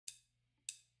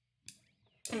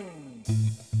Halo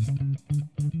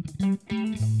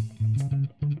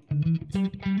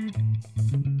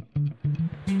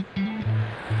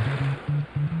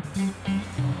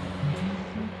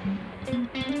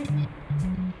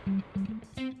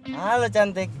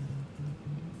cantik.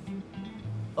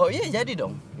 Oh iya jadi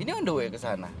dong. Ini on the way ke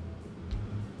sana.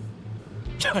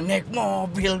 Jangan naik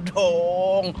mobil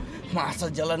dong. Masa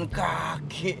jalan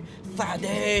kaki?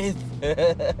 Sadis.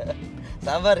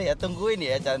 Sabar ya, tungguin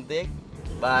ya cantik.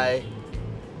 Bye.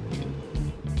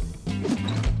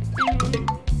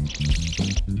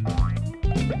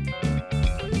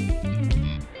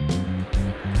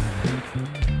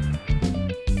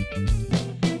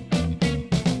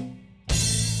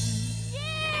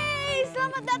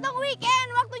 Selamat datang weekend,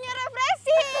 waktunya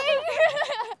refreshing.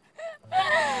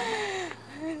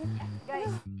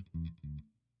 Guys,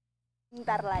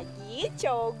 bentar lagi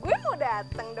cowok gue mau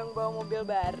datang dong bawa mobil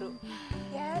baru.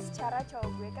 Ya, secara cowok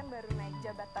gue kan baru naik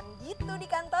jabatan gitu di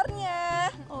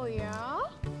kantornya. Oh ya?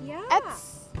 Ya.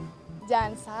 Eits,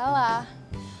 jangan salah.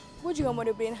 Gue juga mau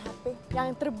dibeliin HP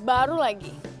yang terbaru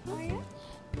lagi. Oh ya?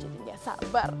 Jadi gak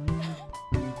sabar.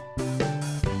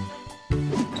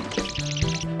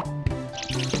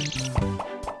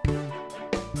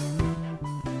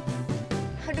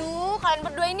 Aduh, kalian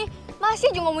berdua ini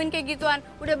masih aja ngomongin kayak gituan.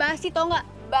 Udah basi tau nggak?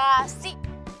 Basi.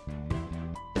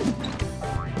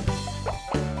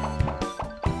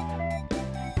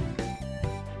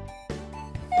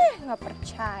 Nggak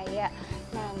percaya.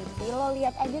 Nanti lo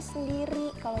lihat aja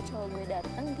sendiri kalau cowok gue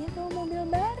datang dia bawa mobil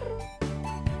baru.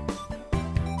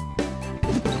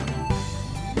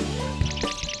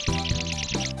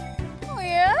 Oh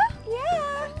ya? Ya.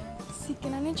 Si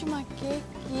Kenannya cuma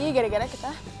keki gara-gara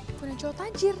kita punya cowok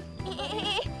tajir.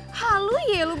 Halu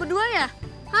ya lu berdua ya?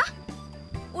 Hah?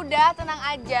 Udah tenang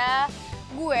aja.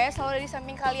 Gue selalu ada di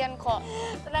samping kalian kok.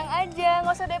 Tenang aja,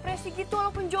 nggak usah depresi gitu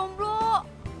walaupun jomblo.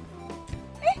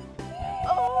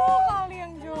 Oh,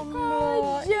 kalian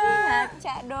jomblo. Aja.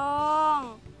 Ngaca dong.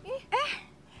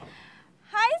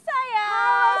 Hai sayang.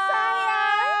 Halo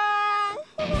sayang.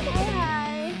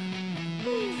 Hai.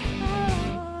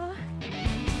 Halo.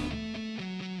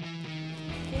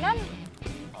 Kinan,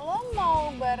 lo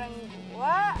mau bareng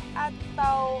gua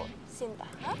atau Cinta?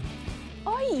 Hah?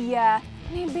 Oh iya,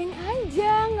 nebeng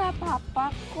aja, nggak apa-apa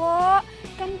kok.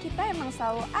 Kan kita emang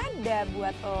selalu ada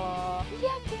buat lo.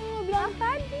 Iya, kayak lo bilang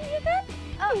tadi, ya kan?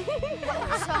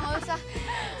 Nggak usah.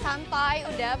 Santai,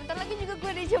 udah. Bentar lagi juga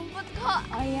gue dijemput kok.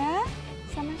 Oh ya?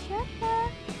 Sama siapa?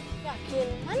 Yakin?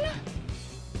 Mana?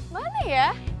 Mana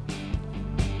ya?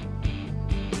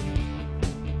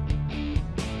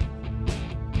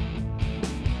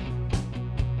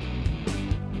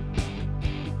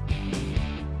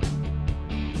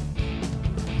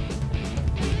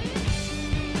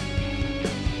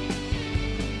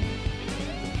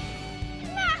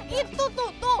 Itu tuh.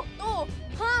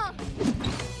 Hah?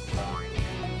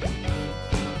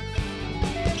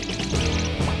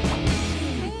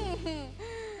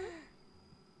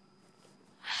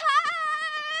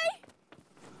 Hai.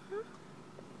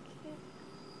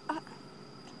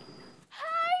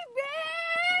 Hai,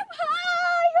 Beb.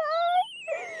 Hai.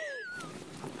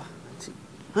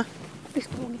 Hah? Please,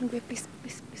 tolongin gue, please.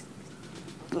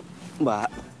 Mbak,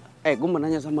 gue mau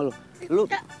nanya sama lu. Lu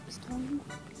Please, tolongin gue,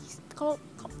 please. Kalau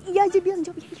iya aja bilang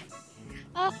jawab iya.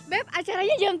 Beb,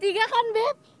 acaranya jam 3 kan,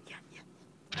 Beb? Iya.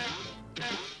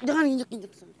 jangan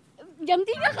injek-injek. Jam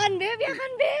 3 kan, Beb? Ya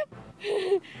kan, Beb?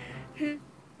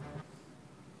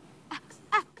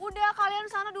 Udah kalian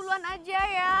sana duluan aja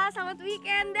ya. Selamat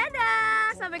weekend.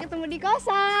 Dadah. Sampai ketemu di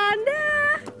kosan.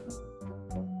 Dah.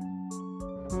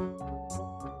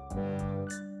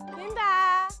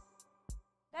 Cinta.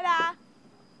 Dadah.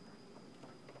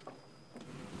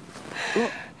 Lu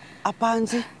apaan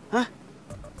sih? Hah?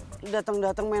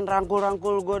 Datang-datang main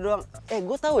rangkul-rangkul gue doang.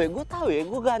 Gue tahu ya,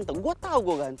 gue ganteng. Gue tahu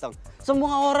gue ganteng.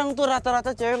 Semua orang tuh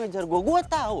rata-rata cewek ngejar gue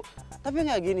tahu. Tapi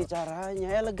nggak gini caranya,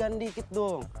 elegan dikit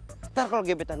dong. Ntar kalau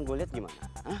gebetan gue lihat gimana?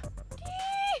 Hah?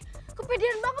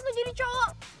 Kepedean banget lu jadi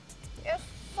cowok. Ya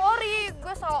sorry,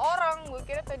 gue salah orang. Gue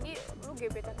kira tadi lu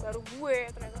gebetan baru gue,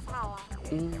 ternyata salah.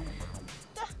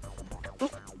 Lu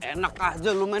enak aja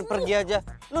lu main pergi aja.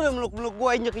 Lu udah meluk-meluk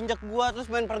gue, injek-injek gue, terus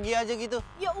main pergi aja gitu.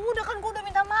 Ya udah kan gue udah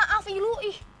minta maaf, lu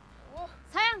ih.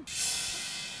 Sayang,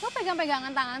 lo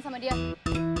pegang-pegangan tangan sama dia.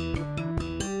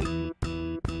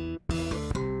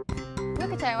 Gue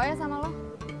kecewa ya sama lo.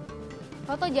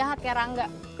 Lo tuh jahat kayak Rangga.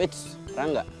 Eits,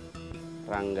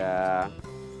 Rangga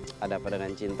ada apa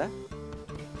dengan Cinta?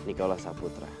 Nikola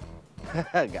Saputra.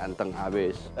 Ganteng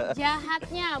habis.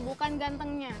 Jahatnya, bukan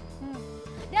gantengnya.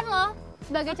 Dan lo,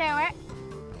 sebagai cewek,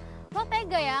 lo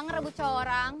tega ya ngerebut cowok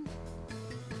orang.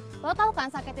 Lo tahu kan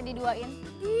sakitnya diduain?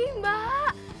 Ih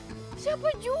Mbak,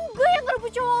 siapa juga yang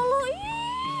ngerebut cowok lo?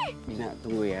 Ih. Dina,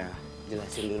 tunggu ya.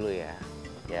 Jelasin dulu ya.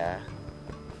 Ya.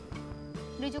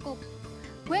 Udah cukup.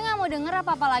 Gue nggak mau denger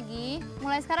apa-apa lagi.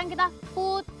 Mulai sekarang kita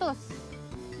putus.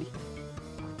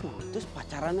 Putus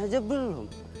pacaran aja belum.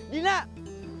 Dina!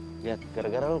 Lihat,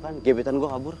 gara-gara lu kan gebetan gue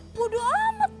kabur. Bodo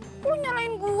amat, lu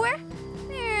nyalain gue.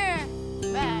 Nih,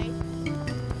 bye.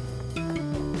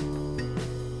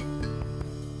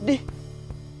 Dih!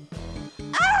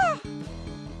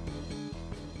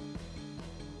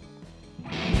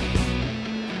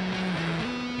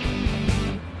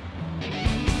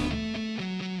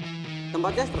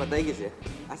 Tempatnya strategis ya,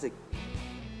 asik.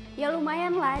 Ya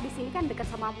lumayan lah, di sini kan dekat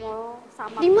sama mall,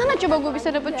 sama. Di mana coba gue bisa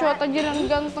dapet cowok tajir yang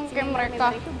ganteng kayak mereka?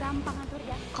 Itu gampang atur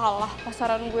ya. Kalah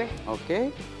pasaran gue.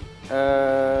 Oke.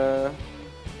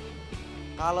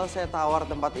 Kalau saya tawar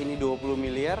tempat ini 20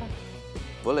 miliar,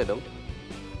 boleh dong?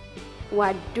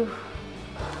 Waduh,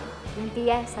 nanti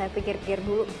ya saya pikir-pikir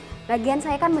dulu. Lagian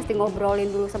saya kan mesti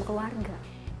ngobrolin dulu sama keluarga.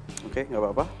 Oke, nggak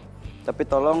apa-apa. Tapi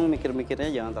tolong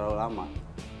mikir-mikirnya jangan terlalu lama.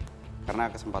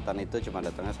 Karena kesempatan itu cuma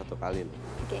datangnya satu kali.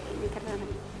 Oke, ini karena.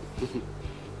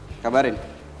 Kabarin.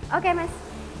 Oke, Mas.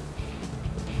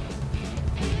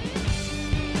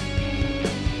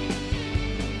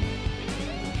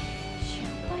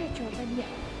 Siapa ya cowok tadi ya?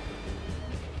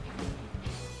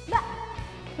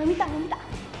 Mbak Mita.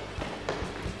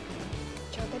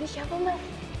 Cowok tadi siapa Mbak?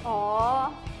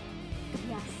 Oh,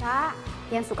 biasa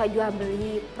yang suka jual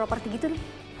beli properti gitu nih.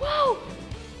 Wow,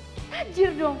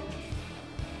 tajir dong.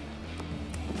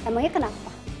 Emangnya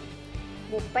kenapa?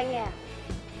 Bupeng ya?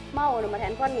 Mau nomor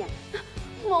handphonenya?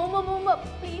 Mau Mbak,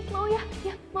 please mau ya?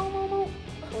 Ya, mau.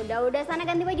 Udah sana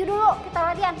ganti baju dulu, kita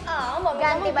latihan.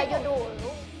 Ganti baju dulu.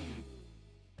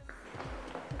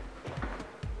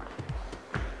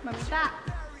 Mbak Mita,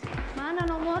 mana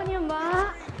nomornya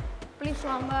Mbak? Please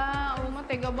lah Mbak, lu mah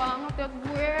tega banget liat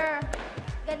gue.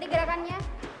 Ganti gerakannya.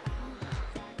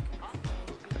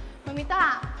 Mbak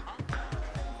Mita,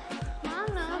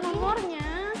 mana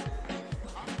nomornya?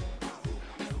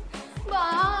 Mbak,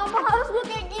 apa harus gue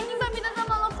kayak gini Mbak Mita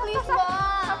sama lo please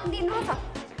Mbak? Gantiin dulu, Sob.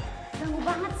 Ganggu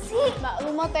banget sih. Mbak,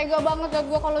 lu mah tega banget liat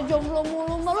gue kalau jomblo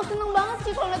mulu. Mbak, lu seneng banget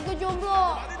sih kalau liat gue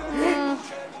jomblo.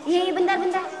 Iya, bentar.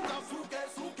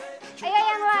 Ayo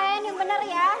yang lain, yang bener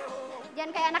ya.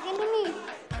 Jangan kayak anak ini nih.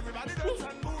 Nih.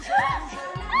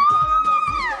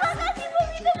 Makasih Mbak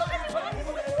Mita, makasih banget.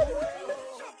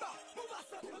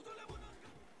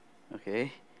 Oke.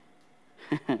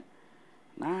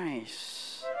 Nice.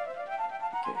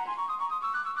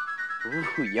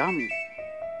 Oke. Yummy.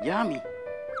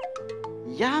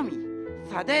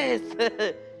 Sades.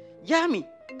 Yummy.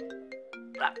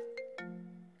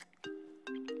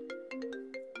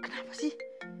 Kenapa sih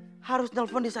harus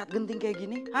nelpon di saat genting kayak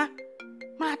gini? Hah?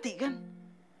 Mati kan?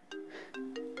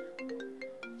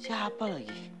 Siapa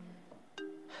lagi?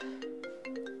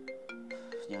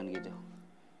 Jangan gitu.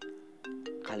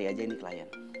 Kali aja ini klien.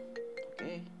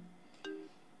 Oke.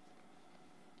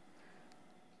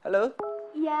 Halo?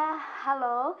 Iya,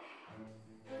 halo.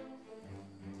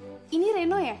 Ini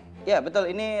Reno ya? Ya betul,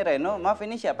 ini Reno. Maaf,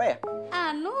 ini siapa ya?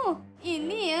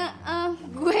 Ini ya,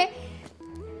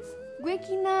 gue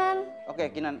Kinan.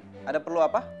 Oke, Kinan. Ada perlu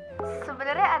apa?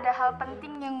 Sebenarnya ada hal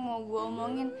penting yang mau gue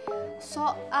omongin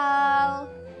soal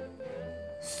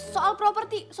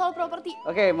properti.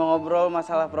 Oke, mau ngobrol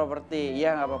masalah properti.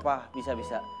 Iya, nggak apa-apa. Bisa.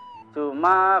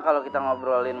 Cuma kalau kita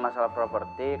ngobrolin masalah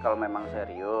properti, kalau memang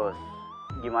serius,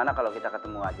 gimana kalau kita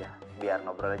ketemu aja? Biar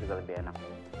ngobrolnya juga lebih enak.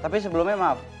 Tapi sebelumnya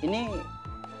maaf, ini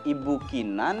Ibu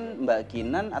Kinan, Mbak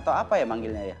Kinan, atau apa ya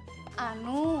manggilnya ya?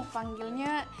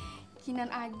 Panggilnya Kinan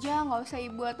aja, nggak usah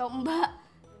ibu atau mbak.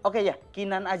 Oke ya,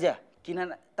 Kinan aja.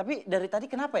 Kinan. Tapi dari tadi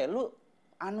kenapa ya? Lu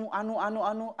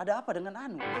ada apa dengan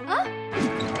anu? Hah?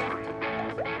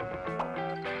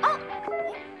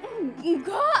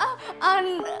 Enggak,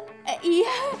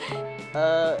 iya.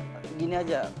 Gini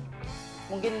aja.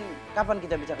 Mungkin kapan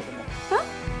kita bisa ketemu? Hah?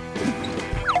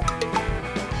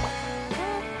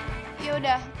 Ya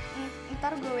udah,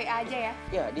 ntar gue WA aja ya.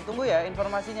 Ya, ditunggu ya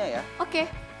informasinya ya. Oke,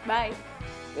 bye.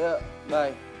 Ya,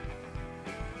 bye.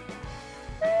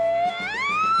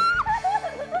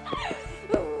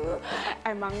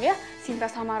 Emangnya Cinta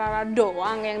sama Rara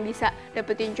doang yang bisa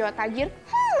dapetin cowok tajir?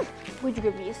 Gue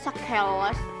juga bisa,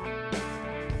 keles.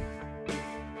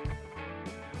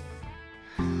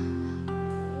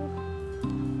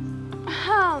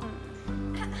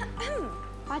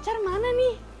 Pacar mana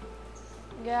nih?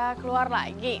 Gak keluar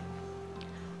lagi.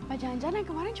 Apa jangan-jangan yang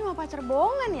kemarin cuma pacar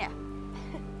bohongan ya?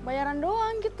 Bayaran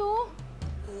doang gitu.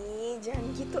 Ih, jangan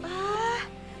gitu ah.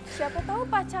 siapa tahu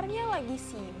pacarnya lagi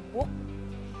sibuk.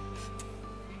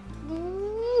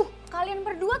 Kalian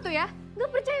berdua tuh ya, nggak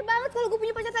percaya banget kalau gue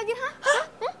punya pacar tajir, hah?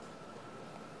 Hah?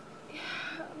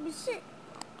 Habis sih,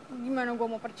 gimana gue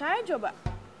mau percaya coba?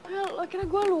 Lo kira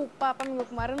gue lupa apa minggu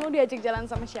kemarin lo diajak jalan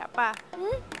sama siapa?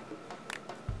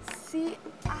 Si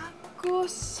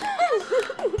Agus.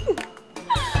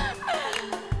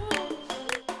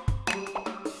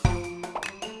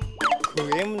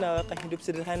 Gue menawarkan hidup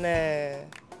sederhana.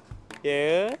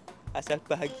 Ya, asal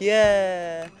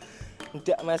bahagia.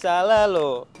 Nggak masalah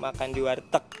lo makan di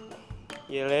warteg.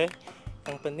 Ya le,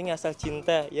 yang penting asal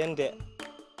cinta, ya ndak?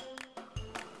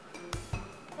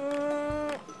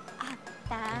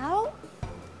 Atau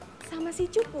sama si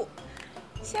Cupu.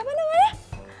 Siapa namanya?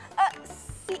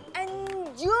 Si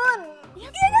Anjun. Iya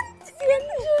kan? Si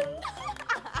Anjun.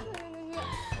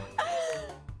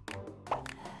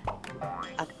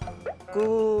 Aku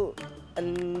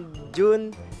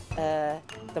Enjun,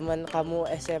 teman kamu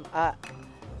SMA.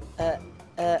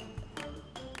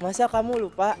 Masa kamu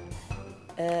lupa?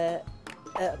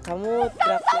 Kamu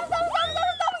traktir.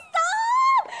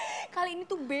 Kali ini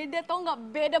tuh beda tau nggak?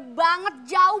 Beda banget,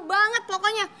 jauh banget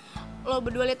pokoknya. Lo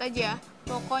berdua lihat aja ya.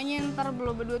 Pokoknya ntar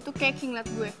lo berdua tuh caking liat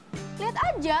gue. Lihat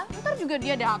aja, ntar juga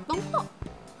dia datang kok.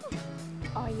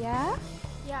 Oh ya?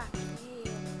 Yakin.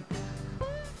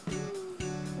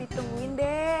 Ditungguin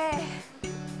deh.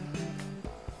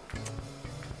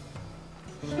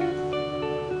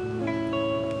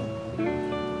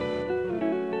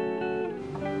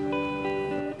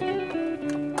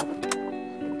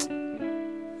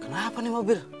 Kenapa nih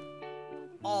mobil?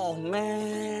 Oh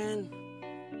man,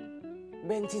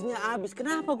 bensinnya habis.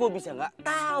 Kenapa gue bisa nggak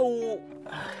tahu?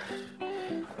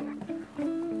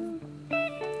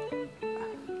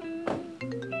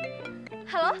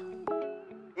 Halo?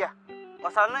 Ya,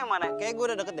 kosannya yang mana? Kayak gue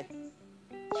udah deket deh.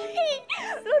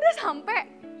 Lo udah sampai?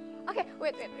 Oke,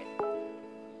 wait. Dia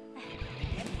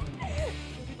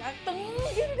dateng.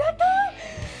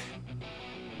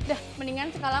 Dah,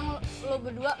 mendingan sekarang lo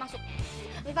berdua masuk.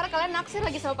 Ntar kalian naksir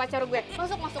lagi sama pacar gue.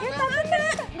 Masuk.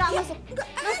 Nggak masuk.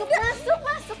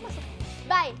 Masuk.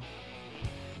 Bye.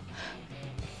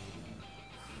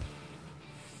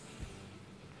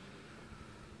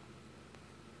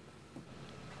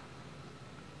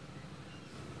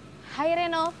 Hai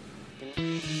Reno.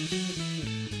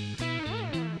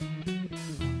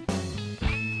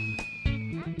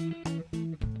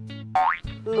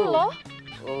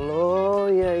 Lo,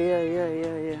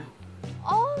 ya.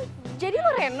 Oh, jadi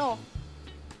lo Reno?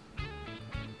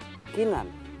 Kinan,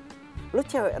 lo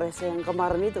cewek rese yang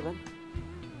kemarin itu kan?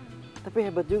 Tapi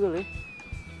hebat juga lo ya.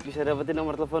 Bisa dapetin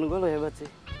nomor telepon gue, lo hebat sih.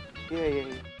 Iya.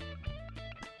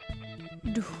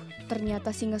 Duh,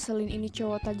 ternyata si ngeselin ini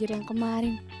cowok tajir yang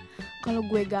kemarin. Kalau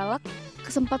gue galak,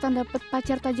 kesempatan dapet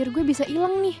pacar tajir gue bisa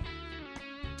hilang nih.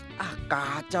 Ah,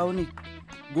 kacau nih.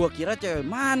 Gua kira cewek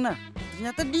mana?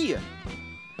 Ternyata dia.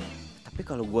 Tapi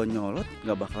kalau gua nyolot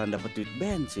nggak bakalan dapet duit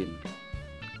bensin.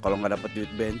 Kalau nggak dapet duit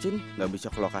bensin nggak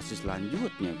bisa ke lokasi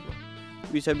selanjutnya gua.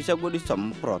 Bisa-bisa gua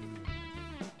disemprot.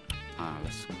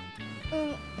 Males.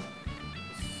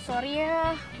 Sorry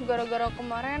ya, gara-gara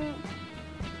kemarin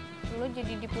lo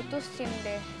jadi diputusin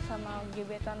deh sama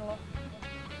gebetan lo.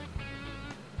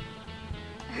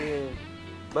 Iya,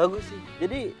 bagus sih.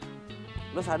 Jadi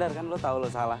lo sadar kan, lo tahu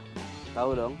lo salah.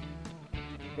 Tahu dong.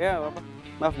 Ya apa?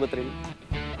 Maaf gue terima.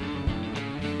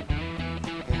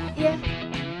 Iya.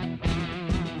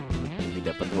 Nanti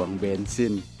dapat uang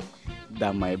bensin.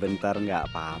 Damai bentar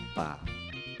nggak apa-apa.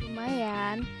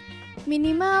 Lumayan.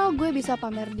 Minimal gue bisa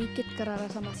pamer dikit ke Rara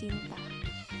sama Cinta.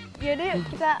 Yaudah yuk,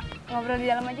 kita ngobrol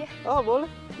di dalam aja. Oh boleh.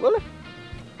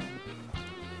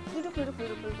 Duduk.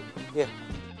 Iya.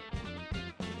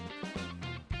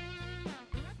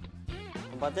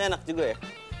 Tempatnya enak juga ya.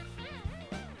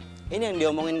 Ini yang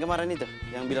diomongin kemarin itu,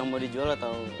 yang bilang mau dijual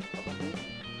atau apa?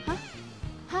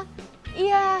 Hah?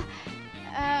 Iya.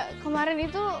 Kemarin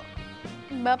itu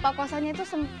bapak kosannya itu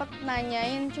sempet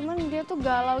nanyain, cuman dia tuh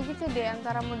galau gitu deh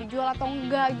antara mau dijual atau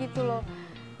enggak gitu loh.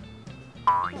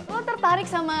 Lo tertarik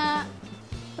sama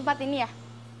tempat ini ya?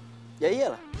 Ya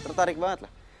iyalah, tertarik banget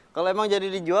lah. Kalau emang jadi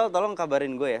dijual, tolong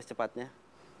kabarin gue ya secepatnya.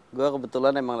 Gue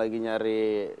kebetulan emang lagi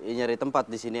nyari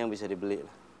tempat di sini yang bisa dibeli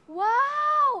lah.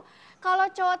 Wow,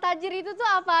 kalau cowok tajir itu tuh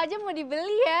apa aja mau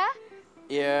dibeli ya?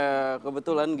 Ya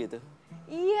kebetulan gitu.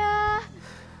 Iya.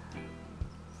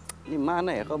 Ini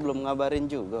mana ya, kok belum ngabarin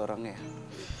juga orangnya.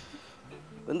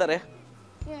 Bentar ya.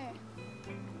 Yeah.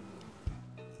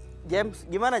 James,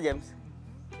 gimana James?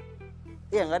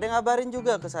 Iya, nggak ada yang ngabarin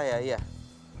juga ke saya, iya.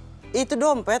 Itu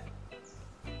dompet.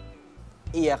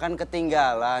 Iya kan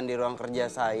ketinggalan di ruang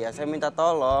kerja saya. Saya minta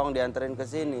tolong dianterin ke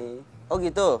sini. Oh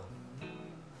gitu?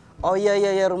 Oh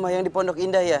iya rumah yang di Pondok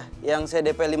Indah ya, yang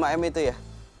CDP 5M itu ya.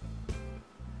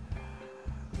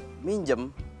 Minjem?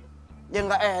 Ya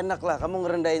nggak enak lah, kamu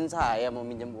ngerendahin saya mau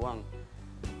minjem uang.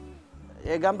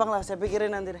 Ya gampang lah, saya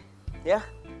pikirin nanti deh. Ya?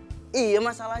 Iya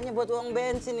masalahnya buat uang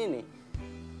bensin ini.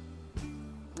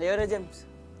 Ya udah James,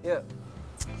 yuk.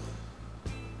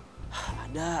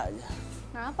 Ada aja.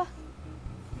 Kenapa?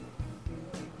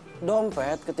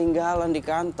 Dompet ketinggalan di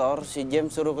kantor, si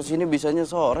James suruh kesini bisanya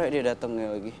sore dia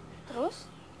datangnya lagi. Terus?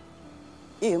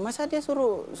 Iya masa dia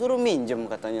suruh minjem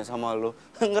katanya sama lu.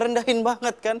 Ngerendahin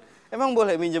banget kan. Emang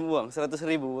boleh minjem uang 100.000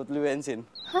 buat beli bensin?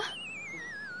 Hah?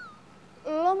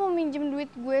 Lo mau minjem duit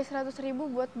gue 100.000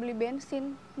 buat beli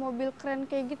bensin, mobil keren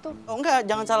kayak gitu? Oh enggak,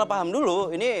 jangan salah paham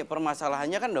dulu. Ini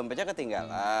permasalahannya kan dompetnya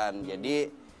ketinggalan. Jadi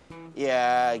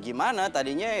ya gimana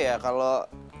tadinya ya kalau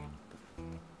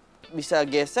bisa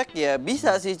gesek ya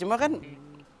bisa sih. Cuma kan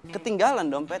ketinggalan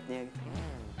dompetnya.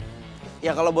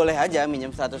 Ya kalau boleh aja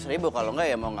minjem 100.000. Kalau enggak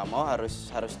ya mau nggak mau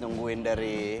harus nungguin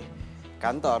dari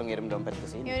kantor ngirim dompet ke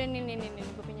sini. Yaudah nih,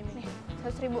 gue pinjemin nih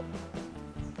 100.000.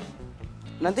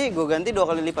 Nanti gue ganti 2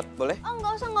 kali lipat, boleh? Oh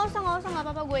nggak usah, nggak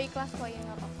apa-apa, gue ikhlas kok ya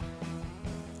nggak apa-apa.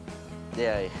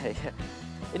 Iya.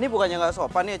 Ini bukannya nggak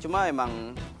sopan ya, cuma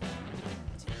emang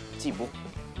sibuk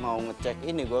mau ngecek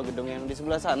ini gue gedung yang di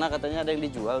sebelah sana katanya ada yang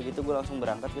dijual gitu, gue langsung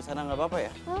berangkat ke sana, nggak apa-apa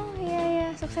ya? Oh iya,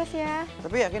 sukses ya.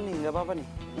 Tapi yakin nih nggak apa-apa nih?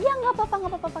 Iya nggak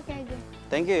apa-apa, pakai aja.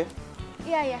 Thank you ya.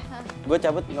 Iya. Gue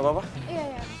cabut nggak apa-apa?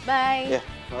 Iya, bye. Ya,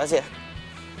 makasih ya.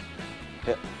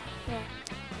 Yuk. Ya.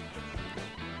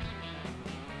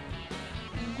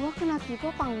 Gue kena tipu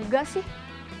apa enggak sih?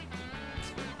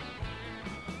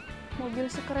 Mobil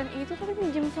sekeren itu tapi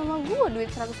minjem sama gue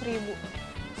duit 100.000.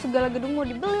 Segala gedung mau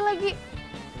dibeli lagi.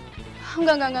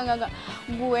 Enggak.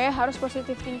 Gue harus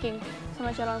positive thinking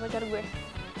sama calon pacar gue.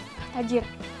 Tajir.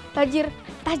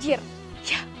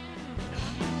 Ya.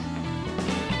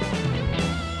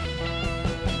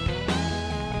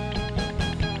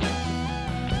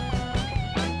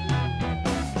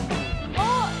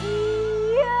 Oh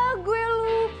iya, gue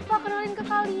lupa kenalin ke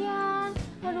kalian.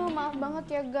 Aduh, maaf banget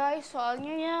ya guys,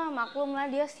 soalnya ya maklum lah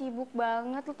dia sibuk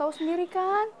banget, lo tau sendiri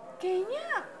kan? Kayaknya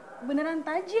beneran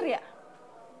tajir ya?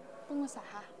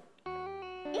 Pengusaha?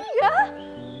 Iya,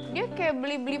 dia kayak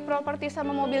beli-beli properti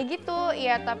sama mobil gitu.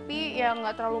 Ya tapi ya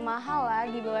nggak terlalu mahal lah,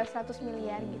 di bawah 100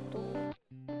 miliar gitu.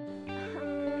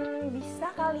 Bisa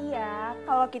kali ya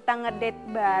kalau kita ngedate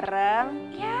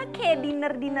bareng, ya kayak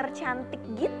dinner cantik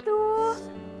gitu.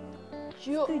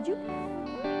 Setuju?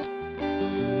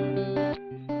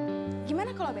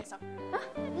 Gimana kalau besok? Hah?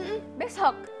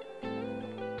 Besok?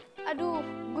 Aduh,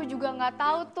 gue juga nggak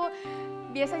tahu tuh.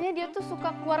 Biasanya dia tuh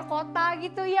suka keluar kota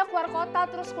gitu ya, keluar kota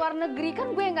terus keluar negeri,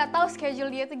 kan gue nggak tahu schedule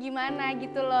dia tuh gimana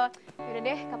gitu loh. Yaudah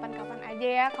deh, kapan-kapan aja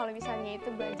ya kalau misalnya itu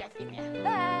gue ajakin ya.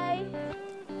 Bye.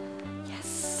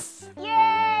 Yes.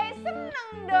 Yeay,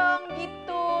 seneng dong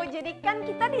gitu. Jadi kan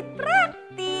kita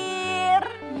ditraktir.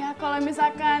 Ya kalau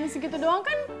misalkan segitu doang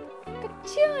kan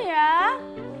kecil ya.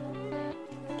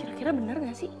 Kira-kira bener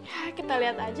gak sih? Ya kita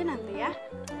lihat aja nanti ya.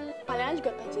 Palingan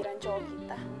juga tajiran cowok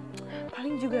kita.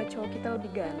 Paling juga cowok kita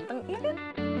lebih ganteng, iya kan?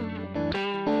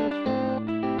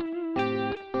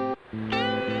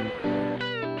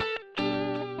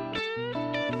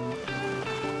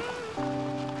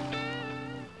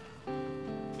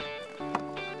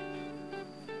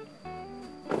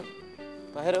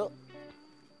 Pak Heru?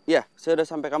 Iya, saya udah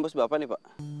sampai kampus Bapak nih, Pak.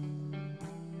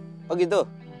 Oh gitu?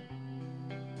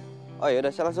 Oh ya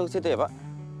udah, saya langsung ke situ ya, Pak.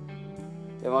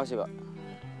 Ya makasih, Pak.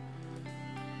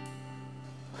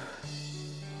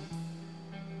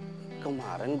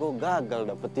 Kemarin gue gagal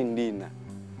dapetin Dina.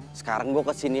 Sekarang gue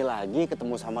kesini lagi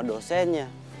ketemu sama dosennya.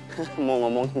 Mau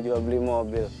ngomongin jual beli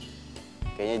mobil.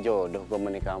 Kayaknya jodoh gue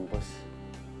di kampus.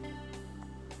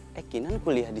 Kinan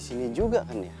kuliah di sini juga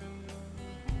kan ya?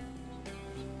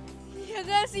 Iya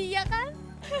gak sih, iya kan?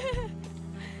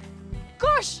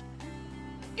 Gosh,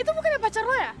 itu bukannya pacar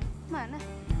lo ya? Mana?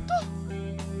 Tuh.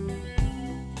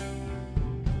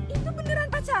 Itu beneran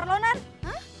pacar lo, Nan?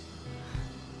 Hah?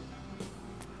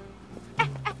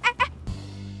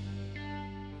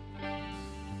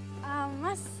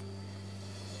 Mas,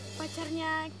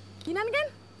 pacarnya Kinan kan?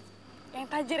 Yang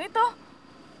tajir itu.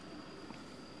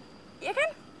 Iya kan?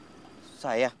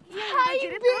 Saya? Iya, Hai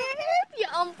Beb, ya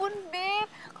ampun Beb.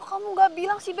 Kok kamu gak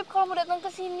bilang sih Beb kalau mau datang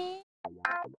ke sini?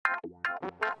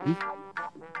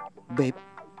 Babe,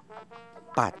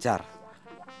 pacar?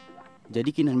 Jadi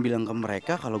Kinan bilang ke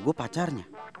mereka kalau gue pacarnya?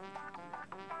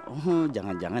 Oh,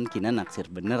 jangan-jangan Kinan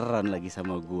naksir beneran lagi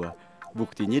sama gue.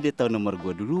 Buktinya dia tahu nomor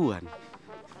gue duluan.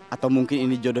 Atau mungkin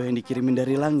ini jodoh yang dikirimin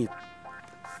dari langit?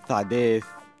 Sadis.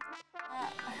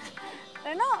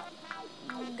 Reno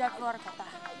nggak keluar kota.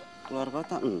 Keluar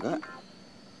kota enggak?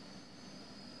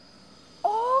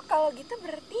 Oh, kalau gitu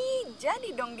berarti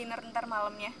jadi dong dinner ntar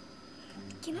malamnya.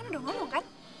 Kinan udah ngomong kan?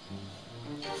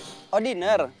 Oh,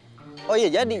 dinner? Oh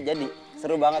iya, jadi.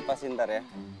 Seru banget pasti ntar ya.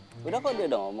 Udah kok, dia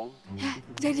udah ngomong.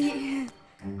 Jadi.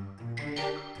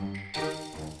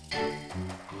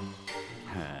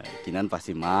 Kinan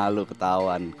pasti malu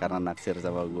ketahuan karena naksir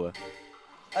sama gue.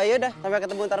 Oh iya udah, sampai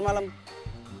ketemu ntar malam.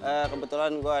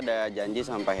 Kebetulan gue ada janji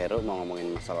sama Pak Heru mau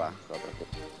ngomongin masalah properti.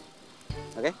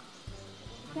 Oke?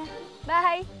 Ya,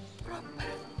 bye.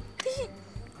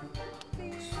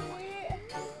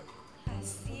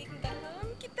 Asik, ntar malam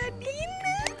kita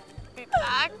dinner.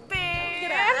 Ditraktir.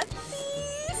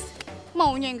 Gratis.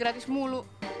 Maunya yang gratis mulu.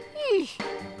 Ih.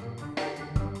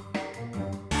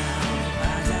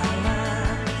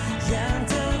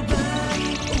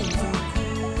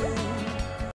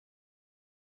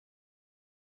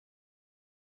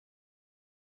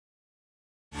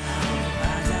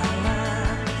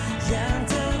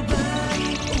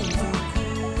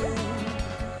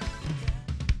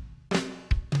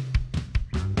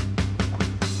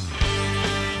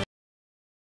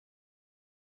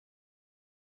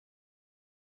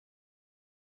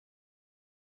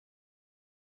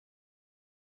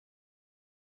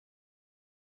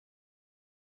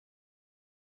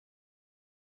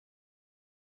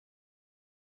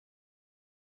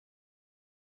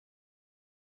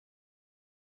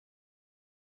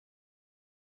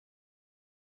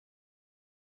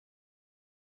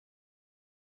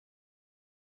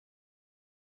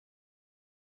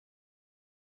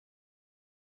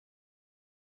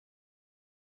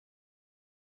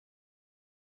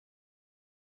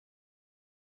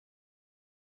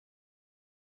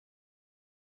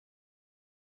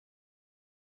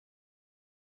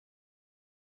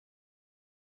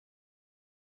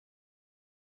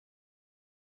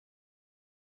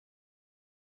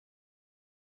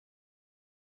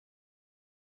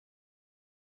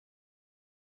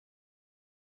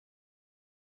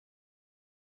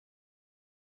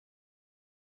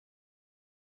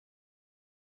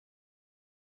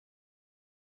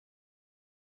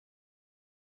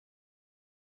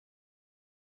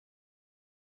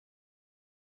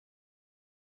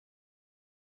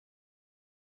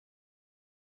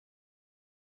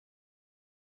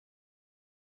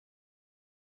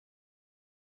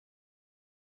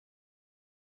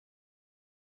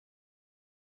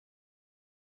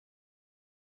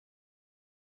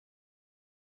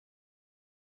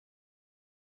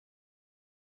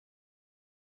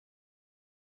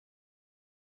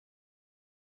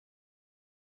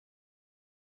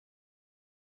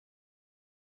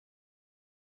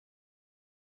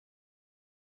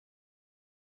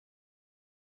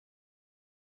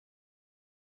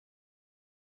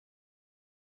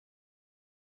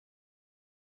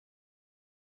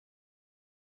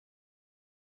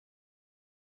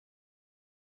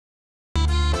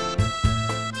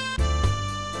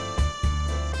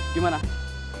 Gimana?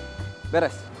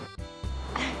 Beres?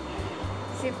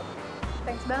 Sip.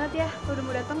 Thanks banget ya, lu udah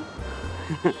mau datang.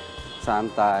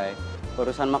 Santai.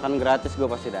 Urusan makan gratis gue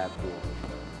pasti datang.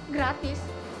 Gratis?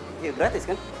 Iya gratis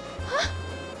kan? Hah?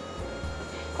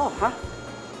 Oh, hah?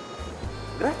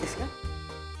 Gratis kan?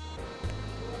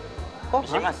 Oh,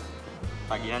 Misi mas,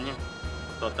 tagihannya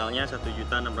totalnya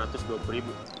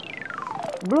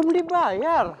 1.620.000. Belum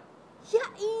dibayar. Ya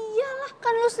iyalah, kan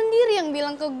lu sendiri yang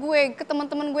bilang ke gue, ke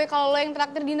teman-teman gue kalau lo yang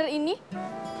traktir dinner ini.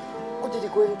 Oh, jadi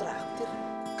gue yang traktir?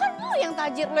 Kan lu yang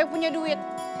tajir, lo yang punya duit.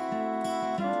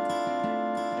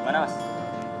 Gimana mas?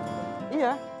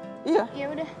 Iya. Ya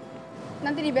udah,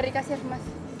 nanti dibayar di kasir mas.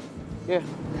 Iya.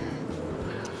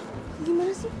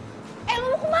 Gimana sih? Lo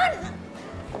mau kemana?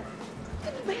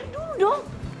 Kan dibayar dulu dong.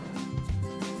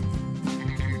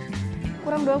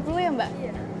 Kurang 20 ya mbak?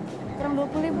 Iya. Kurang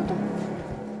 20.000 tuh.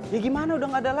 Ya gimana, udah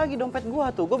nggak ada lagi dompet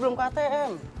gua tuh, gua belum ke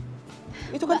ATM.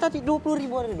 Itu kan tadi 20.000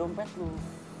 ada di dompet lu.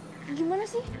 Gimana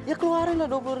sih? Ya keluarin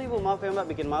lah 20.000, maaf ya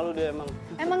mbak, bikin malu dia emang.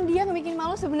 Emang dia yang bikin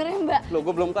malu sebenarnya mbak? Loh,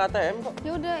 gua belum ke ATM kok.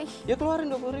 Ya udah, Ya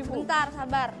keluarin 20.000. bentar,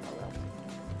 sabar.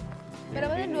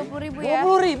 Berapa tadi 20.000 ya?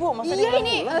 20.000, masa Iya diulang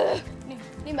ini. ulang?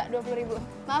 Nih mbak 20.000.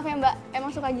 Maaf ya mbak,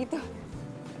 emang suka gitu.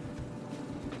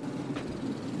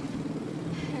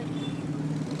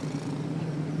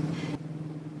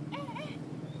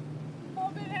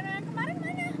 Mobil Reno yang kemarin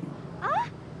mana?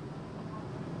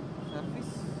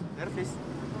 Servis.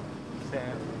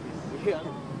 Iya,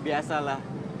 biasalah.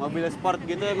 Mobil sport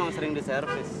gitu emang sering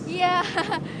diservis. Iya.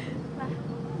 Nah,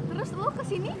 terus lu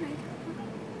kesini?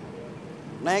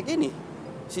 Naik ini,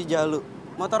 si Jalu.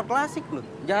 Motor klasik loh,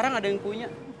 jarang ada yang punya.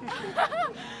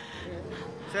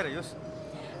 Serius?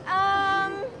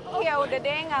 Ya udah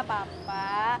deh, nggak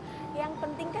apa-apa. Yang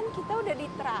penting kan kita udah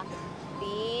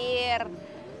ditraktir.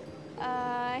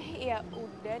 Ya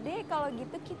udah deh, kalau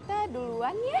gitu kita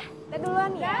duluan ya. Kita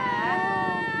duluan ya.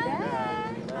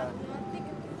 Dah.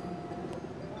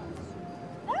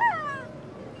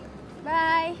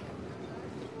 Bye.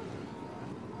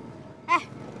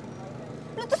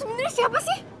 Lu tuh sebenarnya siapa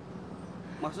sih?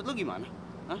 Maksud lu gimana?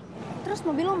 Hah? Terus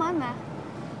mobil lo mana?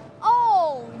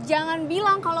 Oh, jangan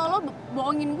bilang kalau lo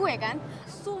bohongin gue kan?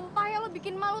 Sumpah ya lo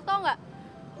bikin malu tau nggak?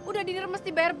 Udah dinner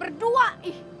mesti bayar berdua.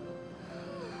 Ih.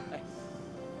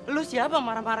 Lu siapa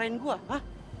marah-marahin gua? Hah?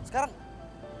 Sekarang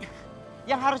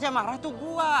yang harusnya marah tuh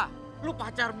gua. Lu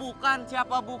pacar bukan,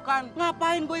 siapa bukan.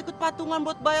 Ngapain gua ikut patungan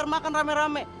buat bayar makan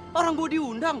rame-rame? Orang gua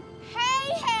diundang.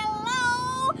 Hey,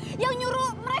 hello. Yang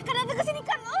nyuruh mereka datang ke sini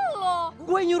kan lo.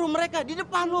 Gue nyuruh mereka di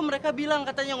depan lu, mereka bilang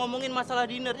katanya ngomongin masalah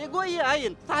dinner. Ya gue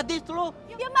iyain. Sadis lu.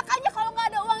 Ya makanya kalau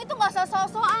nggak ada uang itu nggak usah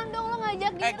so-soan dong lo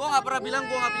ngajak dia. Gue nggak pernah bilang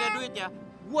gue nggak punya duit ya.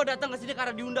 Gue datang ke sini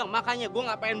karena diundang, makanya gue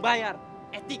nggak pengen bayar.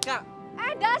 Etika.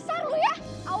 Dasar lu ya.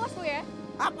 Awas lu ya.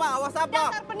 Apa? Awas apa?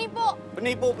 Dasar penipu.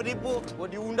 Penipu. Gue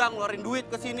diundang ngeluarin duit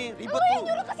ke sini, ribet Lu yang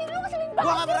nyuruh ke sini, lu ngeselin banget.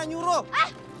 Gue nggak pernah nyuruh.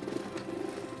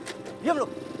 Diam lu.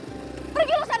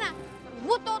 Pergi lu sana.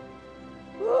 Butut.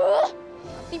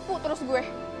 Tipu terus gue.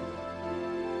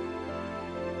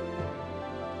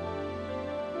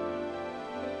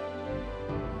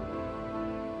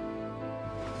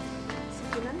 Si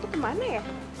Kinan tuh kemana ya?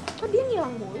 Kok dia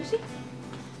ngilang mulu sih?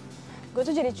 Gue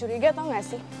tuh jadi curiga tau gak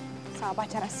sih sama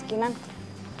pacar si Kinan.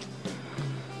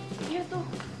 Dia tuh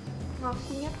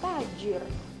ngakunya tajir,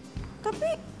 tapi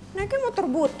naiknya motor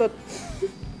butut.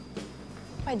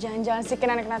 Apa jangan-jangan si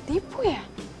Kinan kena tipu ya?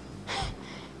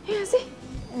 Iya sih,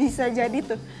 bisa jadi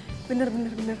tuh. Bener.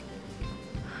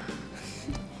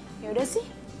 Ya udah sih,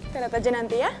 kita lihat aja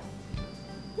nanti ya.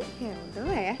 Ya udah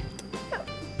lah ya.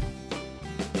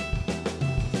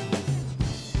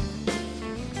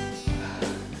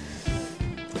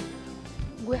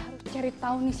 Gue harus cari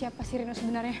tahu nih siapa si Reno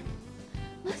sebenarnya.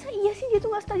 Masa iya sih dia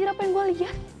tuh nggak setajir apa yang gue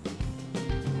lihat?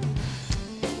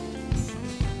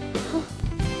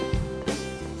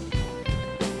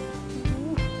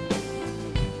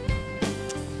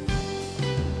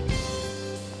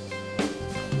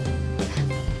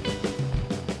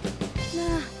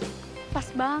 Nah, pas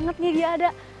banget nih dia ada.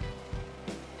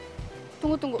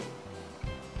 Tunggu.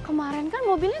 Kemarin kan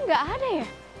mobilnya nggak ada ya?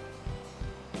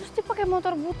 Terus dia pakai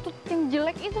motor butut yang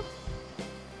jelek itu.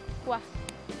 Wah,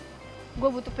 gue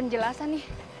butuh penjelasan nih.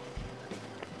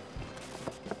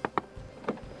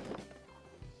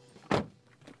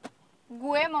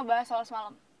 Gue mau bahas soal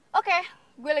semalam. Oke,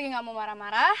 gue lagi nggak mau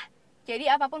marah-marah. Jadi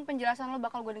apapun penjelasan lo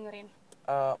bakal gue dengerin.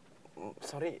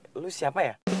 Sorry, lu siapa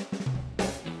ya?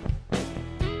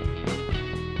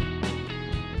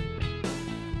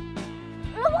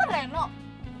 Lo bukan Reno?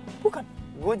 Bukan,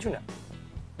 gue Juna.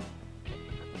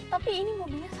 Tapi ini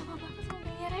mobilnya sama banget sama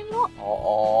mobilnya Reno.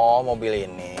 Oh, mobil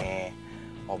ini.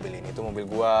 Mobil ini tuh mobil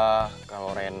gua.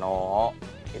 Kalau Reno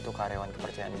itu karyawan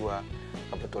kepercayaan gua.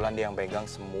 Kebetulan dia yang pegang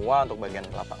semua untuk bagian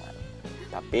lapangan.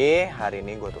 Tapi hari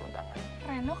ini gua turun tangan.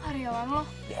 Reno karyawan lo?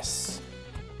 Yes.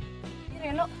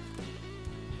 Ini Reno.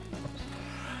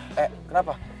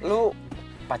 Kenapa? Lu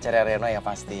pacarnya Reno ya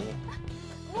pasti?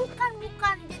 Bukan.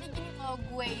 Jadi gini, kalau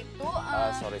gue itu...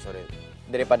 Sorry.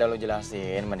 Daripada lu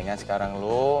jelasin, mendingan sekarang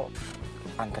lu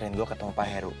anterin gua ketemu Pak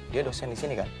Heru. Dia dosen di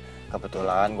sini kan?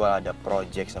 Kebetulan gua ada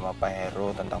project sama Pak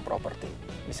Heru tentang properti.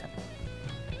 Bisa?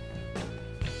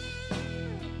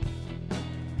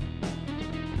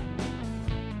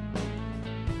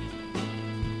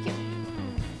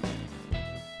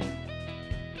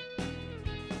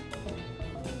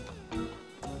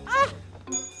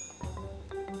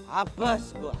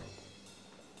 Apes gua.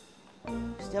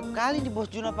 Setiap kali di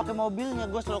Bos Juna pakai mobilnya,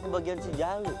 gua selalu kebagian si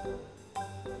Jalu.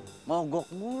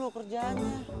 Mogok mulu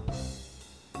kerjaannya.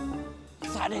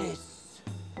 Sadis.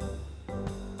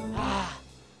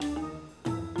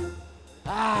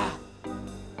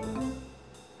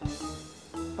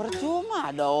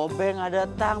 Percuma ada obeng, ada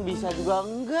tang, bisa juga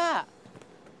enggak.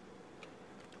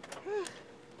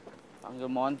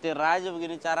 Panggil montir aja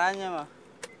begini caranya mah.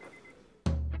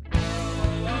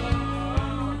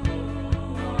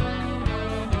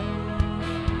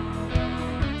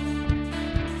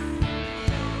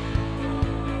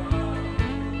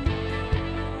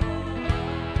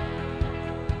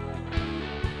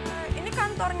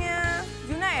 Kantornya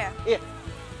Juna ya?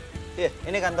 Iya,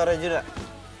 ini kantornya Juna.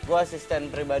 Gua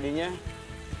asisten pribadinya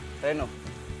Reno.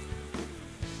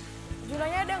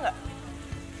 Junanya ada nggak?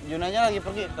 Junanya lagi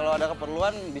pergi. Kalau ada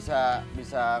keperluan bisa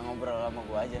ngobrol sama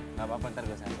gue aja. Nggak apa-apa, ntar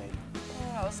gue sampein.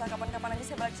 Nggak usah, kapan-kapan aja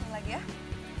saya balik sini lagi ya.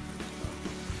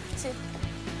 Sip.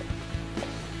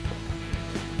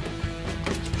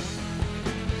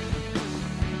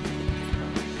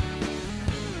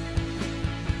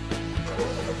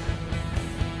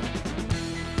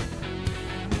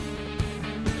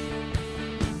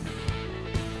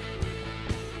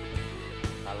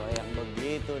 Kalau yang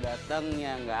begitu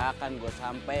datangnya nggak akan gue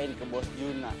sampein ke bos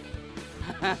Juna.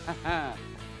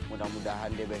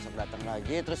 Mudah-mudahan dia besok datang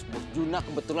lagi, terus bos Juna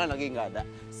kebetulan lagi nggak ada.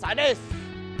 Sadis!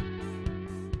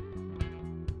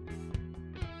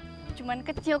 Cuman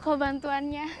kecil kok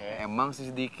bantuannya. Emang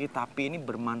sih sedikit, tapi ini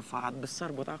bermanfaat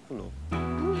besar buat aku loh.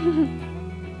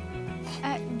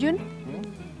 Jun,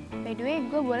 by the way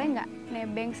gue boleh nggak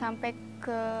nebeng sampai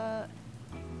ke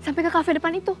kafe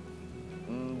depan itu?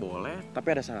 Boleh,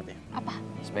 tapi ada syaratnya. Apa?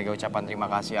 Sebagai ucapan terima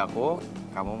kasih aku,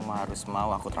 kamu harus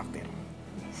mau aku traktir.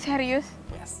 Serius?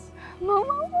 Yes. Mau.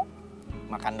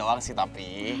 Makan doang sih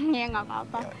tapi. Ya nggak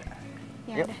apa-apa.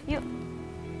 Ya udah, yuk.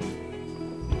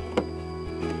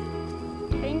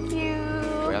 Thank you.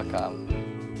 Welcome.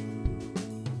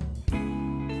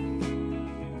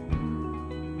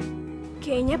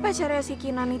 Kayaknya pacarnya si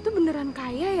Kinan itu beneran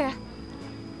kaya ya.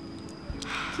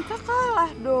 Kita kalah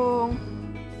dong.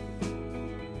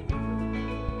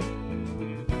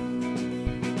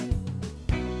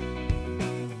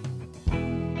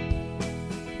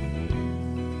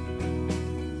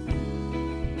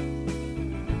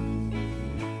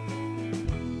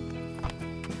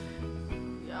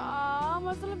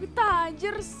 Masa lebih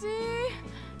tajir sih?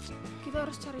 Kita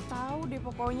harus cari tahu deh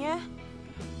pokoknya.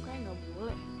 Kayak nggak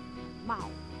boleh. Mau.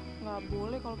 Nggak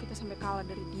boleh kalau kita sampai kalah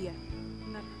dari dia.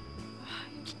 Benar.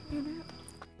 Yaudah.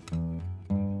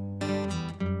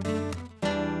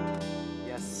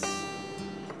 Yes.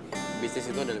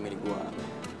 Bisnis itu adalah milik gua.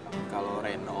 Kalau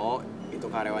Reno itu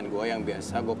karyawan gua yang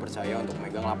biasa gue percaya untuk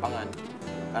megang lapangan.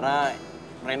 Karena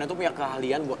Reno tuh punya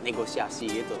keahlian buat negosiasi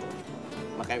gitu.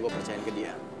 Makanya gue percayain ke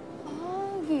dia.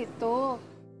 Gitu.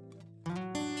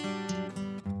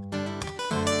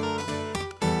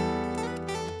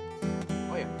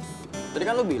 Oh ya, tadi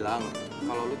kan lu bilang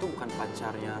kalau lu tuh bukan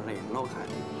pacarnya Reno kan?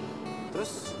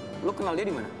 Terus lu kenal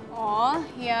dia di mana? Oh,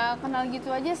 ya kenal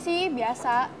gitu aja sih,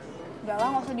 biasa. Udah lah,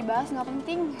 nggak usah dibahas, nggak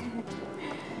penting.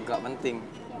 Nggak penting.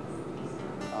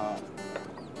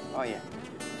 Oh iya,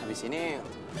 habis ini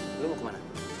lu mau kemana?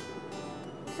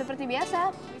 Seperti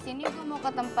biasa, di sini gue mau ke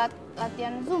tempat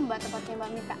latihan Zumba tempatnya Mbak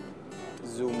Mita.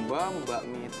 Zumba Mbak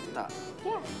Mita?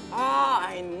 Ya.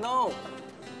 I know.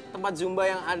 Tempat Zumba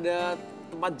yang ada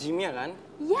tempat gymnya kan?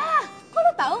 Ya, kok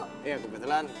lo tahu? Iya,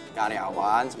 kebetulan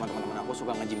karyawan sama teman-teman aku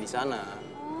suka nge-gym di sana.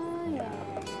 Oh ya.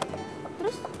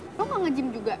 Terus lo nggak nge-gym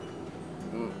juga?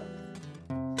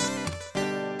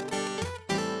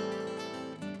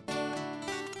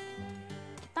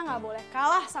 Kita nggak boleh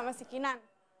kalah sama si Kinan.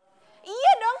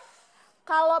 Iya dong.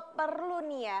 Kalau perlu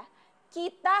nih ya,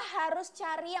 kita harus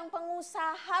cari yang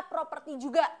pengusaha properti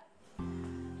juga.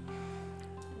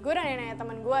 Gue udah nanya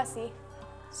teman gue sih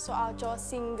soal cowok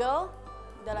single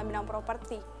dalam bidang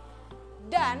properti.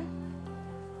 Dan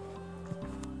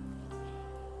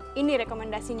ini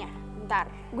rekomendasinya. Bentar.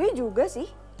 Gue juga sih.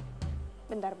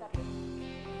 Bentar.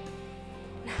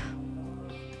 Nah.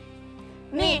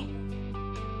 Nih.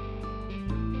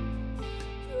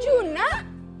 Juna.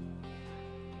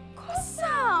 Kok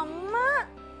sama?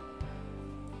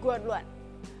 Gue duluan.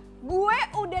 Gue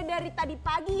udah dari tadi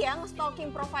pagi ya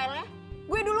nge-stalking profilnya.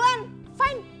 Gue duluan.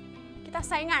 Fine. Kita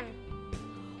saingan.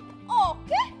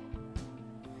 Oke.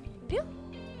 Deal?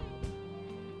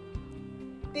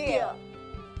 Deal.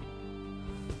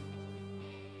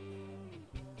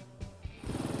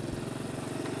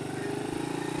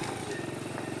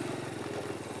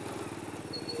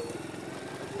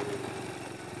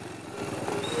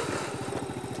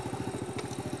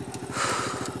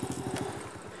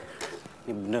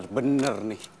 Ini bener-bener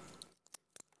nih.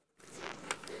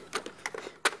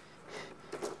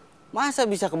 Masa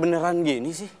bisa kebenaran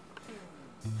gini sih?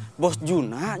 Bos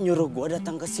Juna nyuruh gua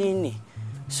datang ke sini,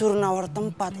 suruh nawar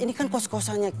tempat. Ini kan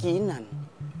kos-kosannya Kinan.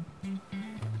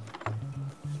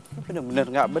 Ini bener-bener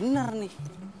nggak bener nih.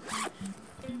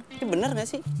 Ini bener nggak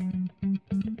sih?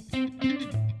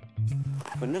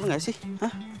 Bener nggak sih?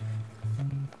 Hah?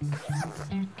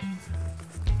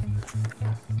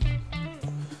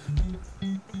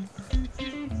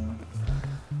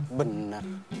 Bener.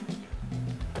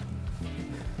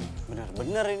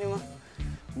 Bener-bener ini mah.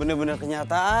 Bener-bener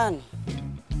kenyataan.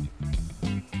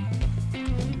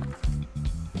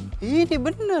 Ini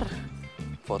bener.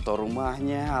 Foto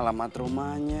rumahnya, alamat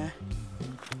rumahnya.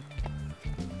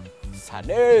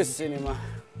 Sadis ini mah.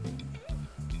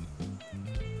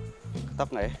 Ketok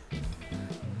nggak ya?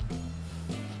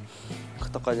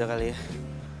 Ketok aja kali ya.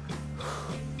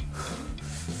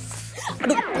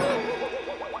 Aduh.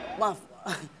 Maaf.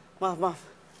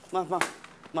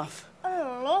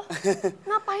 Lo?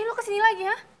 Ngapain lo kesini lagi,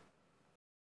 ha?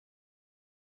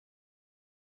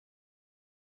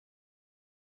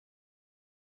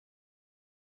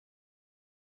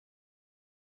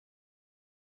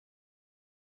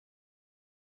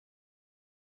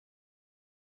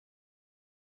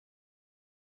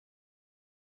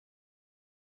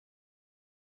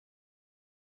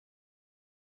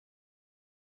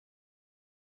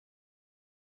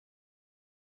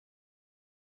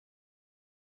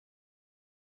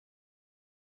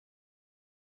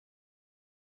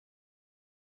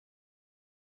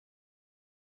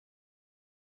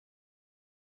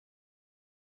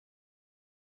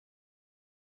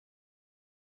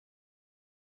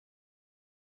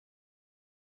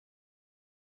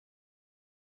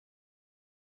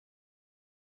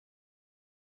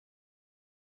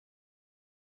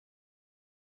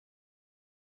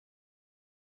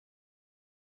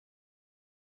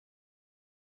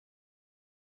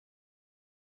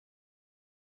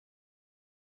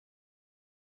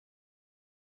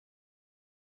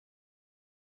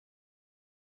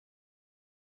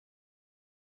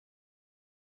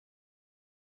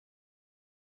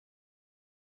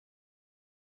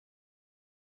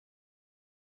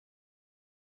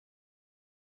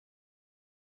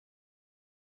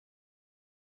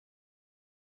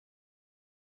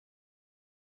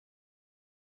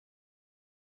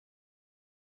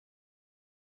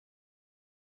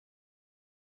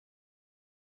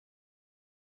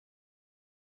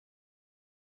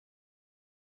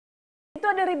 Itu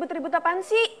ada ribut-ribut apaan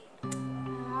sih?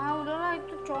 Ah, udahlah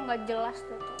itu cowok nggak jelas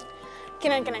tuh.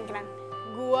 Kinan.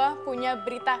 Gua punya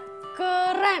berita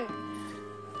keren.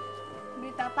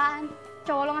 Berita apaan?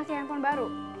 Cowok lo ngasih handphone baru?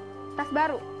 Tas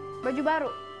baru? Baju baru?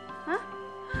 Hah?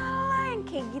 Alah, yang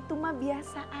kayak gitu mah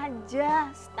biasa aja,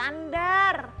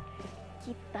 standar.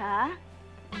 Kita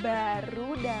baru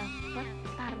dapat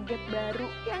target baru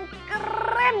yang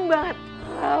keren banget.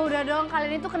 Ah, udah dong,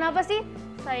 kalian itu kenapa sih?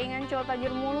 Saingan cowok tajir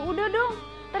mulu, udah dong.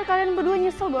 Ntar kalian berdua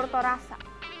nyesel baru tau rasa.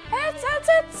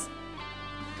 Eits.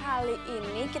 Kali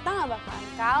ini kita nggak bakalan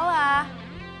kalah.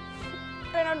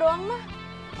 Reno doang mah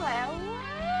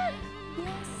lewat.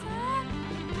 Biasa.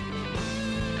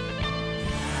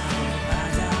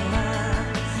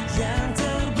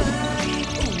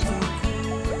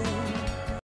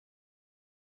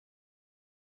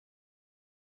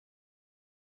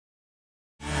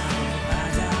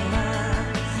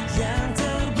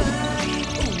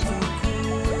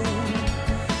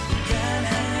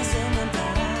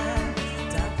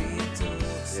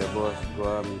 Bos,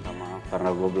 gue minta maaf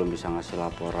karena gue belum bisa ngasih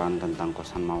laporan tentang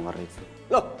kosan mawar itu.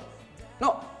 Loh,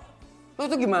 lo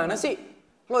itu gimana sih?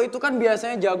 Lo itu kan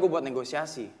biasanya jago buat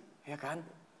negosiasi, ya kan?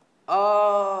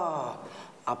 Oh,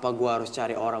 apa gue harus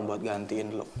cari orang buat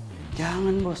gantiin lo?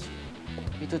 Jangan bos,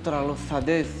 itu terlalu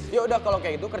sadis. Ya udah kalau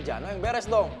kayak gitu kerjaan lo yang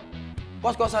beres dong.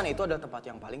 Kos-kosan itu adalah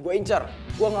tempat yang paling gue incer.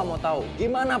 Gue nggak mau tahu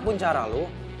gimana pun cara lo,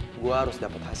 gue harus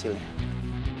dapat hasilnya.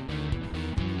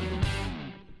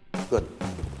 Good.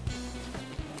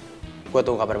 Gue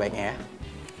tunggu kabar baiknya ya.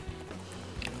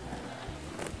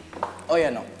 Oh ya,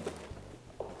 No.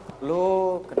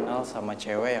 Lo kenal sama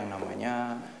cewek yang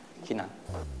namanya Kinan?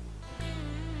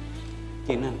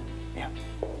 Kinan? Ya.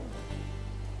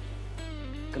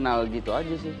 Kenal gitu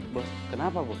aja sih, bos.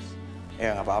 Kenapa, bos?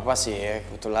 Ya nggak apa-apa sih.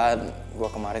 Kebetulan gue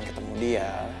kemarin ketemu dia.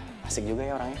 Asik juga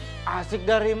ya orangnya. Asik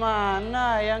dari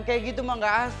mana? Yang kayak gitu mah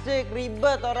nggak asik,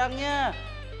 ribet orangnya.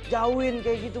 Jauhin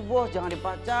kayak gitu, bos. Jangan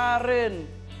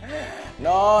dipacarin.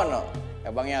 No.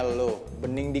 Abangnya lu,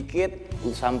 bening dikit, lu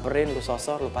samperin, lu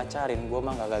sosor, lu pacarin. Gua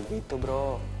mah gak gitu,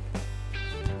 bro.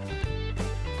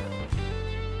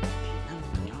 Kinan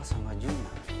kenal sama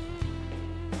Juna.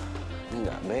 Ini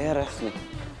nggak beres nih.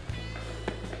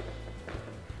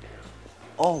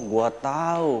 Oh, gua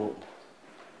tahu.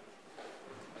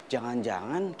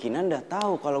 Jangan-jangan Kinan udah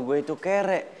tahu kalau gue itu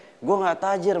kere. Gue nggak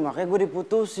tajir, makanya gue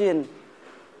diputusin.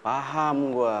 Paham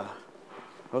gua.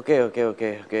 Oke.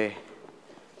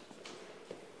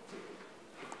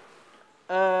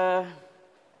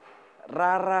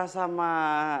 Rara sama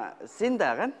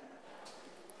Cinta kan?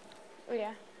 Oh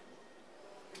ya.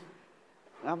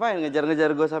 Ngapain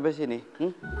ngejar-ngejar gue sampai sini?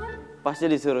 Pasti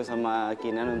disuruh sama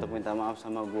Kinan untuk minta maaf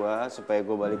sama gue supaya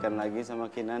gue balikan lagi sama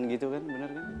Kinan gitu kan?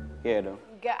 Bener kan? Iya dong.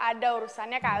 Gak ada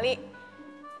urusannya kali.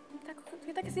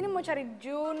 Kita kesini mau cari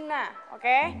Juna,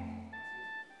 oke?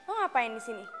 Lo ngapain di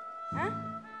sini? Hah?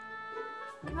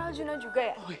 Kenal kenal Juna juga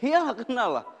ya? Oh iya kenal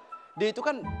lah. Dia itu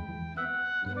kan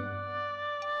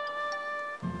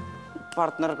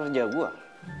partner kerja gua.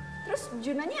 Terus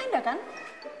Junanya ada kan?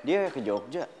 Dia ke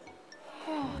Jogja.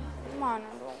 Mana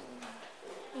dong?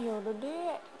 Ya udah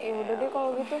deh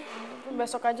kalau gitu.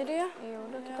 Besok aja deh ya. Ya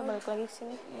udah kita balik lagi ke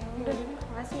sini. Udah,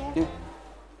 makasih ya. Yuk.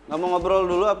 Nggak mau ngobrol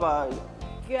dulu apa?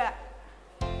 Gak.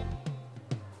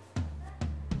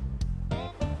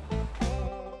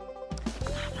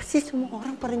 Apa sih semua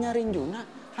orang pada nyariin Juna?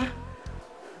 Hah?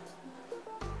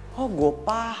 Oh, gue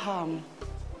paham.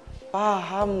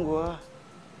 Paham gue.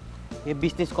 Ya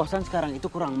bisnis kosan sekarang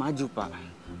itu kurang maju, Pak.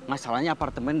 Masalahnya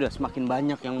apartemen udah semakin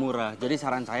banyak yang murah. Jadi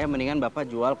saran saya mendingan Bapak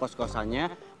jual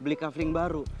kos-kosannya, beli kafling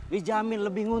baru. Dijamin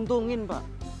lebih nguntungin, Pak.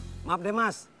 Maaf deh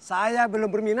Mas, saya belum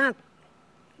berminat.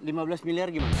 15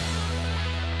 miliar gimana?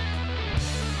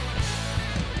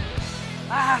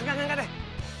 Enggak deh.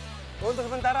 Untuk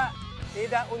sementara,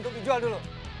 tidak untuk dijual dulu.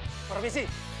 Permisi,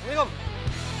 Assalamualaikum.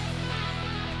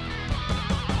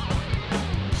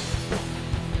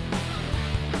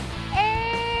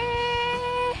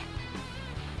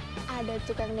 Ada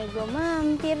tukang nego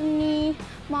mampir nih.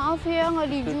 Maaf ya nggak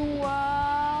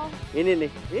dijual. Ini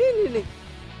nih.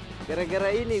 Gara-gara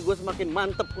ini gue semakin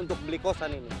mantep untuk beli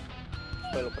kosan ini.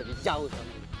 Supaya lo pergi jauh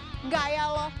sama ini. Gaya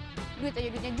lo, duit aja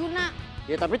duitnya Juna.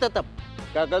 Ya tapi tetap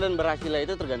gagal dan berhasilnya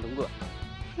itu tergantung gue.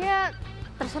 Ya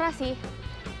terserah sih.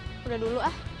 Udah dulu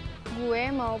ah. Gue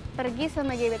mau pergi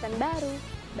sama gebetan baru.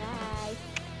 Bye.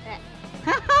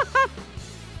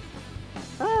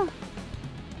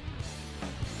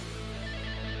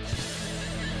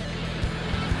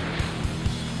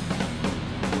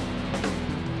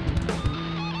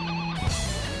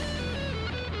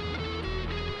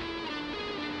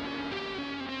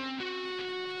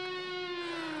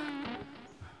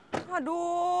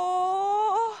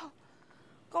 Aduh,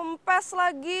 kempes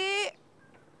lagi.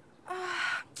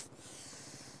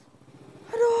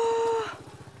 Aduh,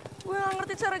 gue gak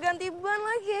ngerti cara ganti ban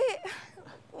lagi.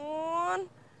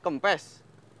 Kempes?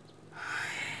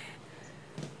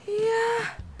 Iya.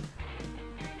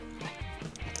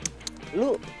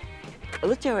 Lu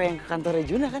cewek yang ke kantornya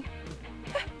Juna kan?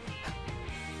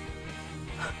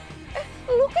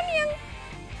 Lu kan yang...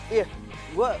 Iya,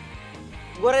 gue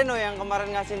Reno yang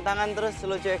kemarin ngasihin tangan terus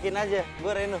lu cuekin aja. Gue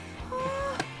Reno.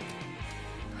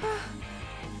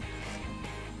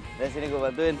 Dari sini gue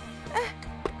bantuin.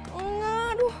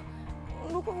 Enggak,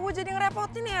 aduh kok gue jadi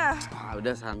ngerepotin ya?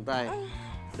 Udah santai.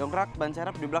 Dongkrak, ban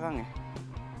serep di belakang ya.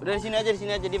 Udah di sini aja,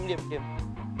 diem.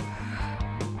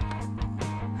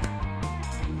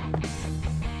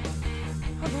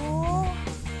 Aduh.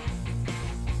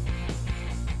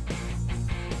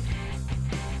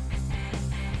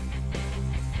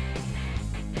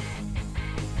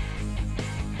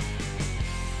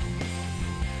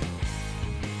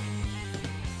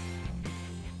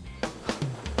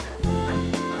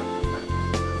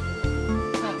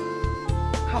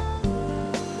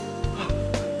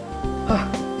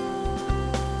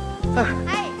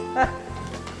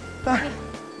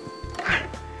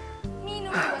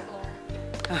 Minum buat lo.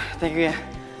 Thank you ya.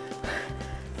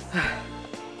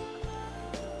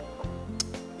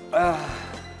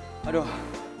 Aduh,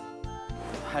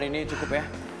 hari ini cukup ya.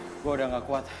 Gue udah gak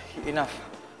kuat. Enough.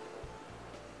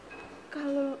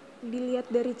 Kalau dilihat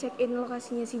dari check-in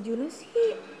lokasinya si Juna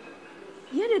sih,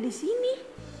 dia ada di sini.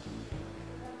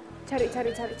 Cari.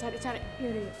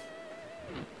 Yaudah.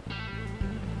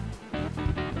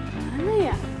 Mana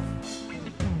ya?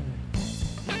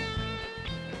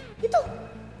 Itu.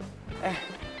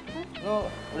 Lu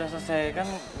udah selesai kan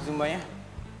Zumbanya?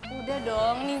 Udah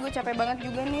dong, nih gue capek banget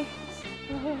juga nih.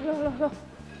 Loh.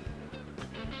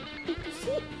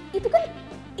 Itu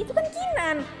kan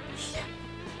Kinan.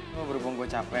 Berhubung gue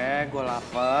capek, gue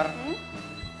lapar.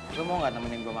 Lu mau gak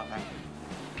temenin gue makan?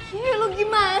 Lu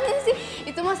gimana sih?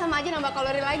 Itu mah sama aja nambah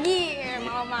kalori lagi,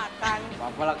 malah makan.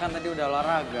 Apa lah kan tadi udah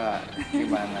olahraga.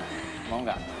 Gimana? Mau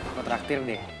nggak? Gue traktir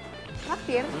deh.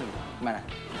 Traktir? Gimana?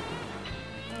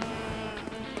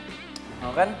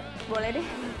 Mau kan? Boleh deh.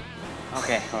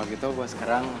 Oke, kalau gitu gue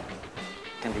sekarang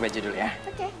ganti baju dulu ya.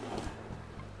 Oke.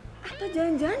 Atau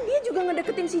jangan-jangan dia juga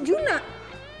ngedeketin si Juna?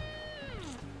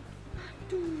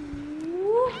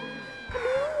 Aduh,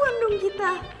 keduluan dong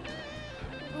kita.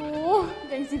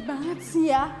 Gengsi banget sih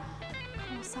ya.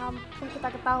 Kalau sampai kita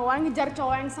ketahuan ngejar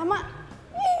cowok yang sama.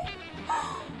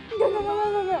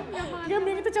 Enggak.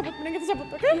 Mending kita cabut,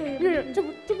 oke? Iya,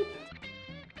 cabut.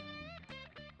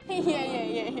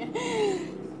 Iya.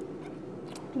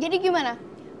 Jadi gimana?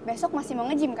 Besok masih mau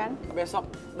nge-gym kan? Besok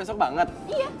banget?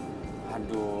 Iya.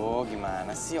 Aduh,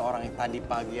 gimana sih orang yang tadi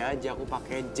pagi aja aku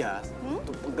pakai jas,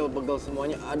 tuh pegel-pegel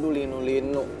semuanya. Aduh,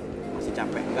 linu-linu. Masih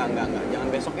capek? Enggak. Jangan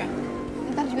besok ya.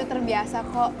 Ntar juga terbiasa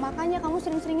kok, makanya kamu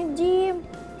sering-sering nge-gym.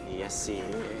 Iya sih,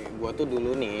 gua tuh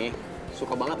dulu nih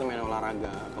suka banget main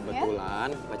olahraga.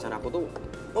 Kebetulan pacar aku tuh,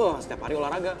 setiap hari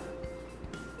olahraga.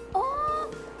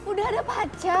 Oh, udah ada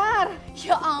pacar?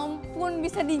 Ya ampun,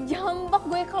 bisa dijambak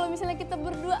gue kalau misalnya kita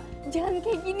berdua jalan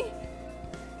kayak gini.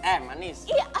 Manis.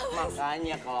 Iya,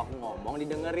 makanya kalau aku ngomong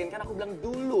didengerin, kan aku bilang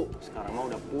dulu. Sekarang mah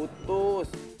udah putus.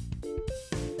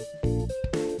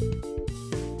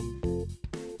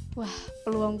 Wah,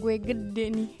 peluang gue gede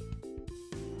nih.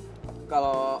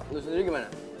 Kalau lu sendiri gimana?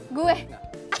 Gue?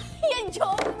 Ya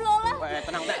jomblo lah.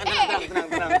 Tenang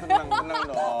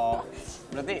dong.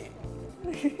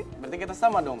 Berarti kita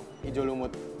sama dong, ijo lumut.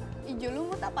 Ijo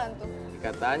lumut apaan tuh?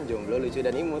 Ikatan jomblo, lucu,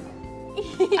 dan imut. Ih,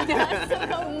 dasar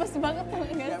gemes banget tuh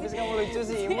enggak sih? Habis kamu lucu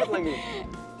sih, imut lagi.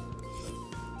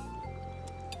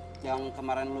 Yang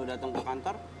kemarin lu datang ke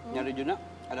kantor, nyari Juna,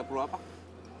 ada perlu apa?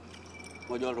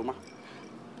 Mau jual rumah?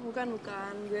 Bukan.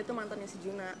 Gue tuh mantannya si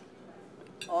Juna.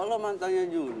 Oh, lo mantannya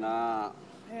Juna.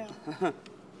 Iya.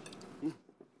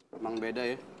 Emang beda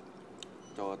ya.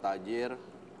 Cowok tajir,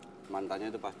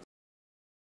 mantannya itu pasti.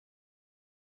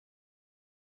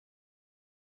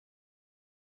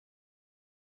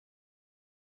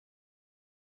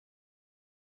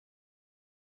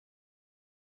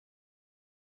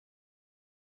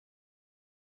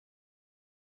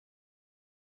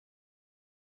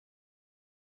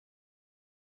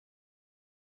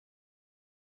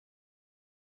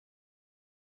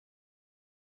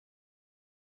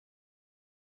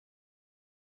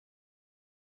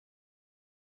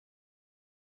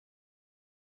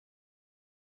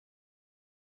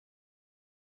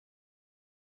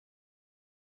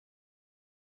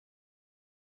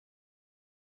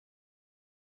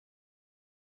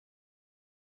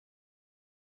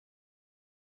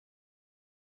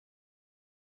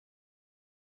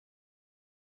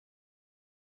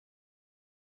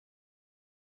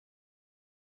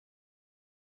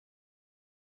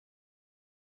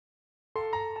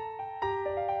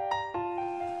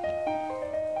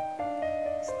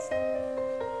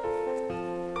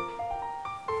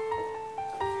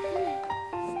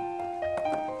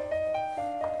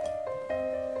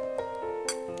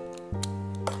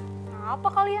 Apa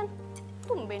kalian?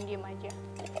 Tumben diem aja.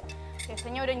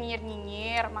 Biasanya udah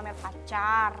nyinyir-nyinyir, mamer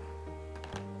pacar.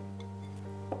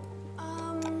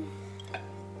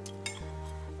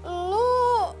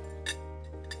 Lu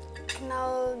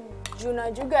kenal Juna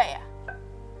juga ya?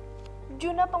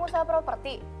 Juna pengusaha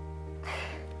properti.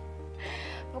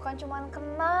 Bukan cuman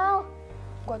kenal,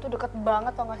 gue tuh deket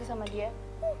banget tau gak sih sama dia.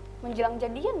 Menjelang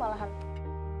jadian malahan.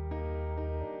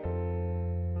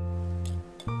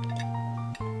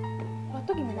 Lo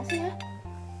tuh gimana sih ya?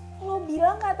 Lo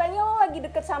bilang katanya lo lagi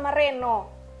deket sama Reno.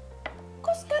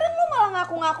 Kok sekarang lo malah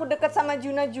ngaku-ngaku deket sama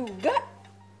Juna juga?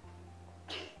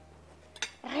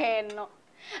 Reno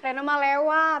mah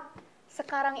lewat.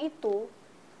 Sekarang itu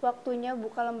waktunya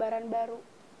buka lembaran baru.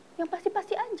 Yang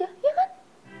pasti-pasti aja, ya kan?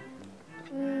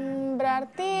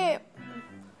 Berarti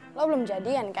lo belum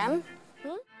jadian kan?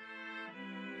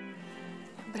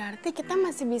 Berarti kita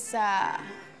masih bisa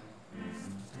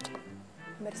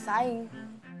bersaing.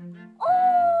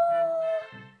 Oh,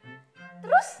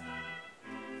 terus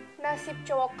nasib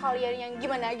cowok kalian yang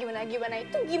gimana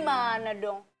itu gimana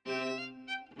dong?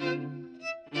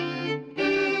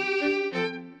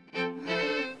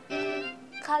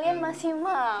 Kalian masih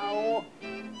mau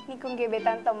nikung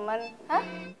gebetan temen, hah?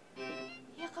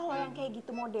 Ya kalau yang kayak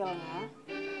gitu modelnya,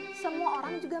 semua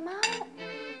orang juga mau.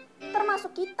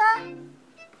 Termasuk kita.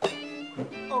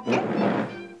 Oke.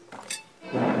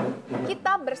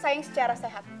 Kita bersaing secara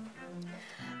sehat.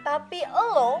 Tapi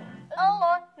lo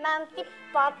nanti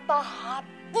patah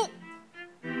hati.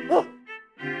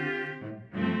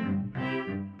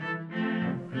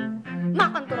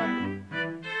 Makan tuh roti.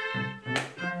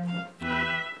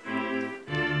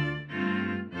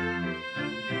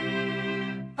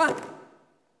 Hah?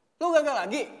 Lu gagal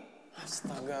lagi?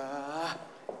 Astaga.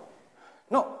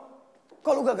 No,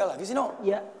 kok lu gagal lagi sih, No?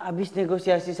 Ya, abis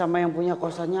negosiasi sama yang punya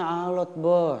kosannya alot,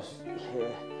 Bos.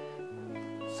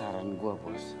 Saran gua,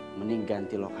 Bos, mending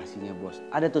ganti lokasinya, Bos.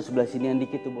 Ada tuh sebelah sini yang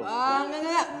dikit tuh, Bos.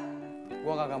 Enggak.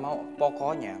 Gua kagak mau.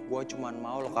 Pokoknya gua cuma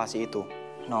mau lokasi itu.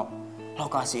 No,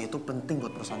 lokasi itu penting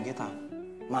buat perusahaan kita.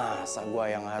 Masa gua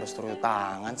yang harus turun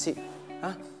tangan sih?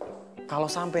 Hah? Kalau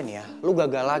sampai nih ya, lu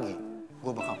gagal lagi,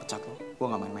 gua bakal pecat lu.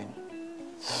 Gua nggak main-main.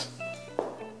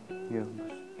 Iya,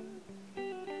 Bos.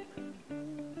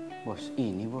 Bos,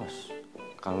 ini Bos.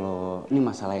 Kalau ini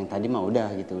masalah yang tadi mah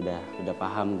udah gitu, udah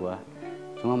paham gua.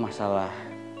 Cuma masalah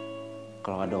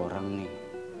kalau ada orang nih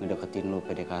ngedeketin lu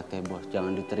PDKT bos,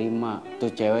 jangan diterima.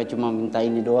 Tuh cewek cuma minta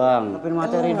ini doang, tapi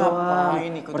materi doang.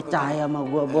 Percaya sama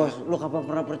gua bos, lu kapan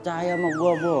pernah percaya sama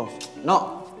gua bos?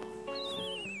 No,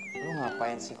 lu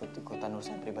ngapain sih ikut-ikutan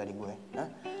urusan pribadi gue? Hah?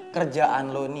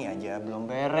 Kerjaan lo nih aja belum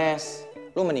beres.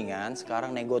 Lu mendingan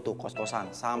sekarang nego tuh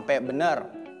kos-kosan sampai bener,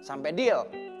 sampai deal,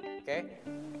 oke?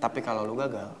 Tapi kalau lu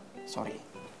gagal, sorry,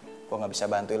 gua nggak bisa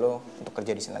bantu lo untuk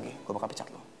kerja di sini lagi. Gua bakal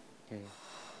pecat lo. Oke.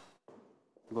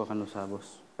 Gua akan usaha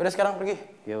bos. Udah sekarang pergi.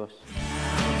 Iya bos.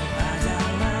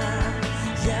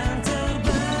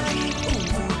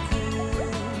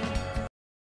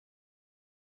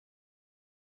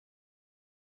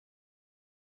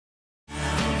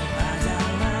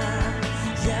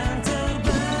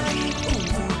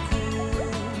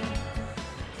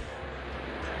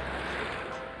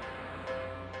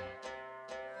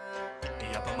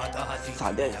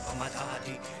 Sadar ya?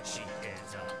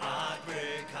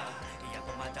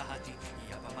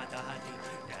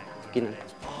 Kinan.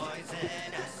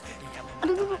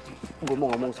 Aduh. Gue mau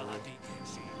ngomong sama lu.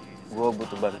 Gue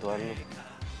butuh bantuan lu.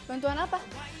 Bantuan apa?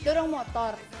 Dorong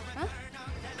motor? Hah?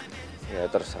 Ya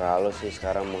terserah lu sih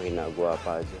sekarang mau hina gue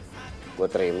apa aja. Gue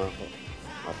terima kok.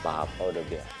 Apa-apa udah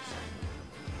biasa.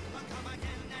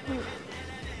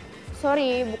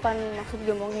 Sorry, bukan maksud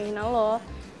gue mau ngehina lo.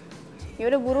 Ya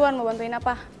udah buruan, mau bantuin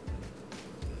apa?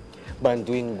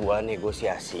 Bantuin gue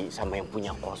negosiasi sama yang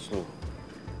punya kos lu.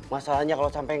 Masalahnya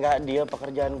kalau sampai nggak dia,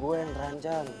 pekerjaan gue yang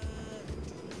terancam.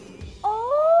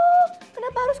 Oh,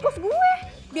 kenapa harus kos gue?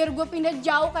 Biar gue pindah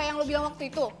jauh kayak yang lo bilang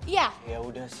waktu itu, iya? Ya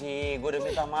udah sih, gue udah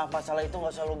minta maaf, masalah itu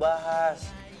nggak usah lu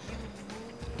bahas.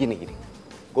 Gini,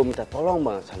 gue minta tolong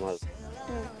banget sama lu.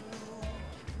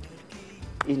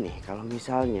 Ini kalau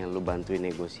misalnya lu bantuin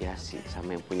negosiasi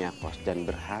sama yang punya kos dan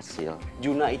berhasil,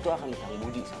 Juna itu akan utang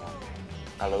budi sama lu.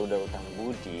 Kalau udah utang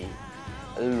budi,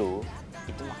 lu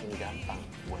itu makin gampang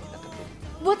buat deketin.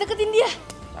 Buat deketin dia?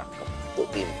 Cakep, tuh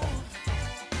pintar.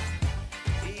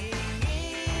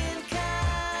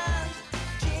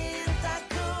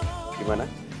 Gimana?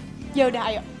 Ya udah,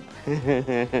 ayo.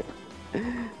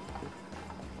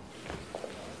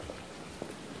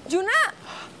 Juna!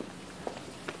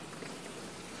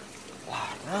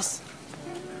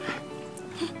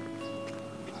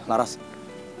 Laras,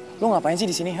 lu ngapain sih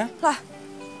di sini, ha? Lah,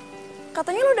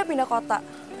 katanya lu udah pindah kota.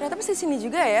 Ternyata pas di sini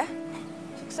juga ya?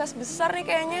 Sukses besar nih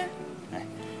kayaknya.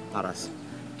 Laras,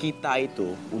 kita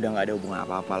itu udah nggak ada hubungan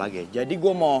apa-apa lagi. Jadi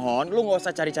gue mohon, lu nggak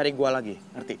usah cari-cari gue lagi,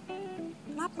 ngerti?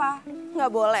 Kenapa?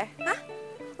 Nggak boleh, hah?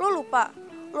 Lu lupa,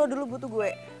 lu dulu butuh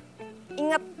gue.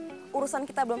 Ingat, urusan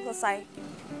kita belum selesai.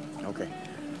 Oke.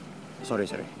 Sorry.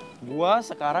 Gua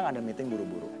sekarang ada meeting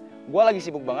buru-buru. Gua lagi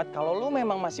sibuk banget. Kalau lu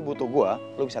memang masih butuh gua,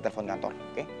 lu bisa telepon kantor.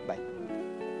 Oke? Bye.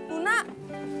 Luna.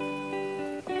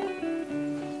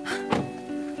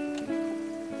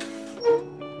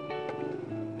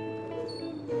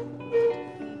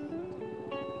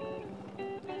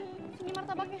 Sini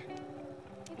martabaknya.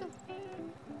 Itu.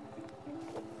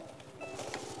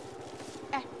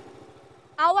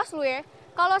 Awas lu ya.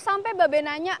 Kalau sampai Babe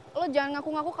nanya, lo jangan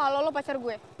ngaku-ngaku kalau lo pacar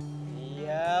gue.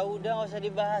 Ya udah nggak usah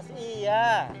dibahas.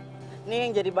 Iya. Nih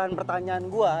yang jadi bahan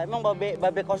pertanyaan gua, emang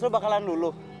babe kos lu bakalan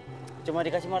luluh? Cuma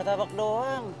dikasih martabak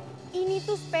doang. Ini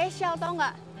tuh spesial tau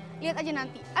nggak? Lihat aja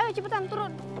nanti. Ayo cepetan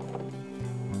turun.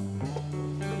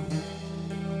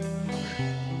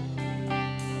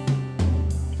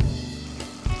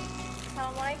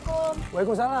 Assalamualaikum.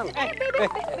 Waalaikumsalam.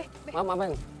 Maaf,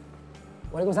 Ben.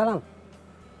 Waalaikumsalam.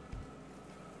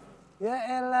 Ya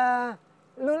elah,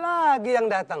 lu lagi yang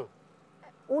datang.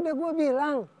 Udah gue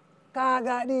bilang,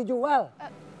 kagak dijual.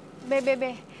 Be.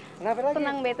 Kenapa lagi?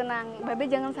 Tenang, Be, tenang. Babe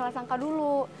jangan salah sangka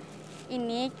dulu.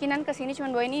 Ini Kinan kesini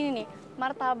cuma bawain ini nih,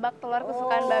 martabak telur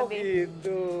kesukaan Babe. Oh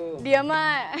gitu. Dia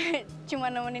mah cuma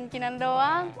nemenin Kinan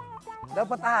doang.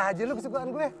 Dapat aja lu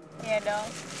kesukaan gue. Iya dong.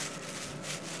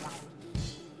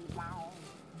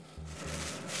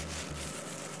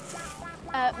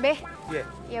 Be,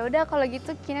 ya udah kalau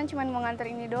gitu Kinan cuma mau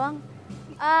nganter ini doang.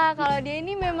 Kalau dia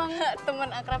ini memang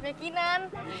teman akrabnya Kinan.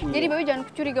 Jadi Babe jangan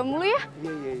curiga mulu ya.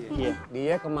 Iya.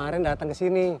 Dia kemarin datang ke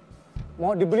sini.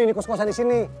 Mau dibeli nih kos-kosan di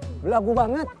sini. Belagu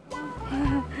banget.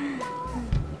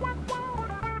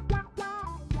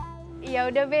 Ya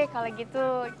udah Be, kalau gitu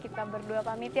kita berdua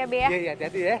pamit ya Be ya. Iya,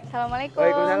 hati-hati ya. Assalamualaikum.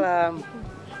 Waalaikumsalam.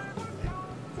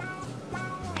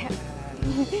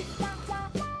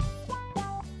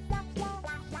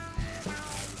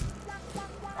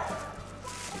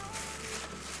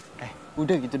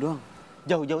 Udah gitu doang.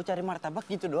 Jauh-jauh cari martabak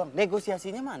gitu doang.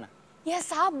 Negosiasinya mana? Ya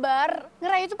sabar,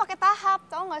 ngerayu itu pakai tahap,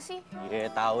 tau gak sih?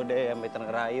 Iya tahu deh, sampai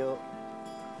ngerayu.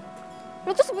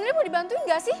 Lu tuh sebenarnya mau dibantuin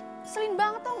gak sih? Selin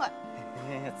banget tau gak?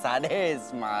 Sadis,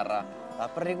 marah.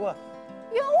 Laper nih gua.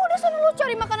 Ya udah sana lu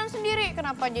cari makanan sendiri.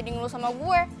 Kenapa jadi ngeluh sama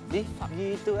gue? Di,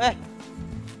 gitu.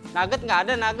 Nugget nggak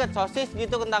ada, nugget, sosis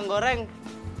gitu, kentang goreng.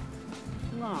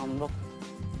 Ngambek.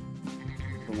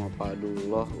 Rumah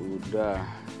Padullah udah.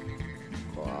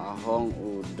 Kolahong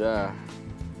udah.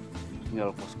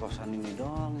 Tinggal kos-kosan ini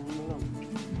doang yang belum.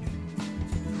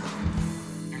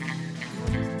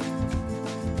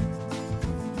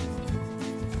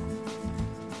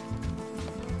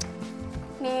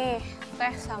 Nih,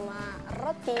 teh sama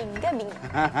roti gabing.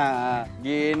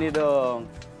 Gini dong.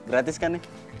 Gratis kan nih?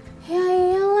 Ya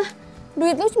iyalah,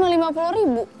 duit lu cuma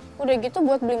 50.000. Udah gitu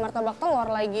buat beli martabak telur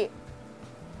lagi.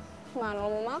 Mana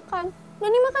lu mau makan? Udah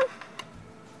nih makan.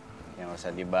 Ya nggak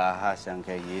usah dibahas yang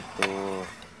kayak gitu.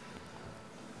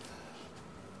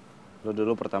 Lu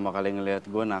dulu pertama kali ngeliat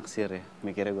gue naksir ya,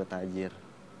 mikirnya gue tajir.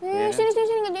 Sini,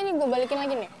 nggak jadi, gue balikin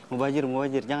lagi nih. Mau bajir,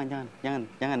 jangan ya,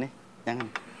 jangan.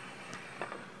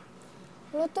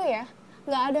 Lu tuh ya,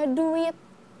 nggak ada duit.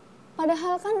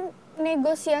 Padahal kan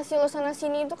negosiasi lo sana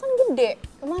sini itu kan gede.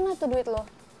 Kemana tuh duit lo?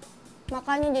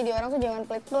 Makanya jadi orang tuh jangan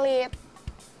pelit-pelit.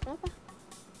 Kenapa?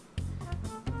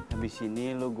 Habis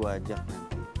ini lu gue ajak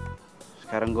nanti.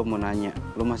 Sekarang gue mau nanya,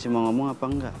 lu masih mau ngomong apa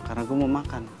enggak? Karena gue mau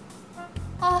makan.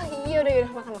 Oh iya,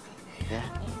 udah makan. Ya?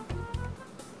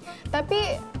 Tapi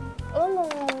lo mau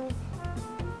ngomong...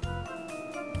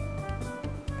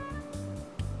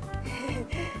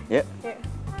 Ya.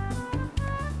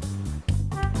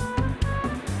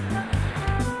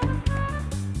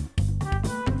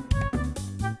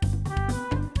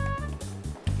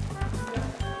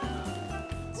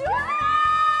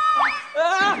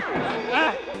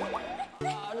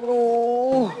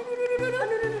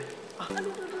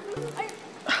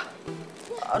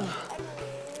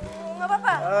 Nggak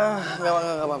apa-apa.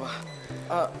 Nggak apa-apa.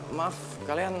 Maaf,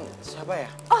 kalian siapa ya?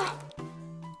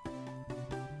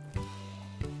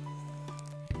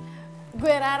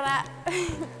 Gue Rara.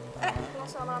 Nggak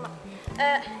usah lama-lama.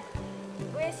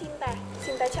 Gue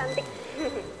Cinta cantik.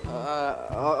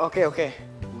 Oke.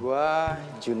 Gua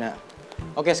Juna.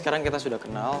 Oke, sekarang kita sudah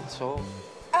kenal, so...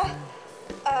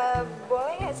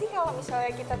 Boleh nggak sih kalau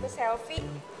misalnya kita tuh selfie?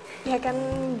 Ya kan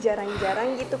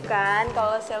jarang-jarang gitu kan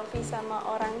kalau selfie sama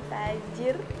orang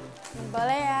tajir.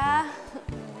 Boleh ya.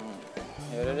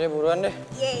 Yaudah deh, buruan deh.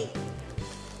 Yeay.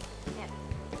 Ya.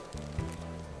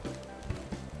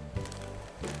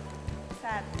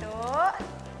 1,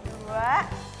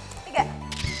 2, 3.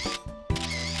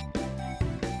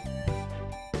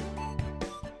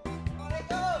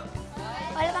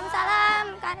 Waalaikumsalam,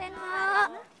 Kak Reno.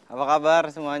 Apa kabar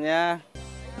semuanya?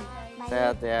 Baik.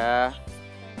 Sehat ya?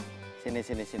 Sini.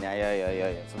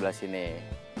 Ayo, sebelah sini.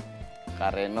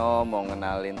 Kak Reno mau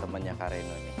ngenalin temannya Kak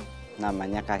Reno nih.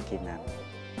 Namanya Kak Kinan.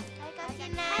 Hai Kak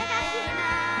Kinan.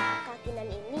 Kak Kinan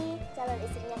ini calon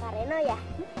istrinya Kak Reno ya?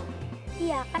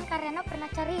 Iya, kan Kak Reno pernah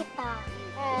cerita.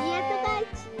 Iya tuh Kak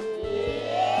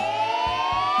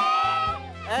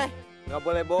Nggak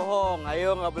boleh bohong.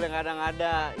 Ayo, nggak boleh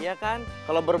ngada-ngada. Iya kan?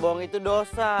 Kalau berbohong itu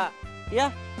dosa. Ya,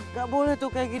 nggak boleh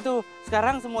tuh kayak gitu.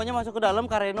 Sekarang semuanya masuk ke dalam.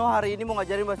 Kak Reno hari ini mau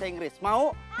ngajarin bahasa Inggris.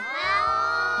 Mau? Mau.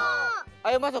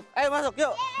 Ayo masuk,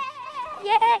 yuk.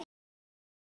 Yeay.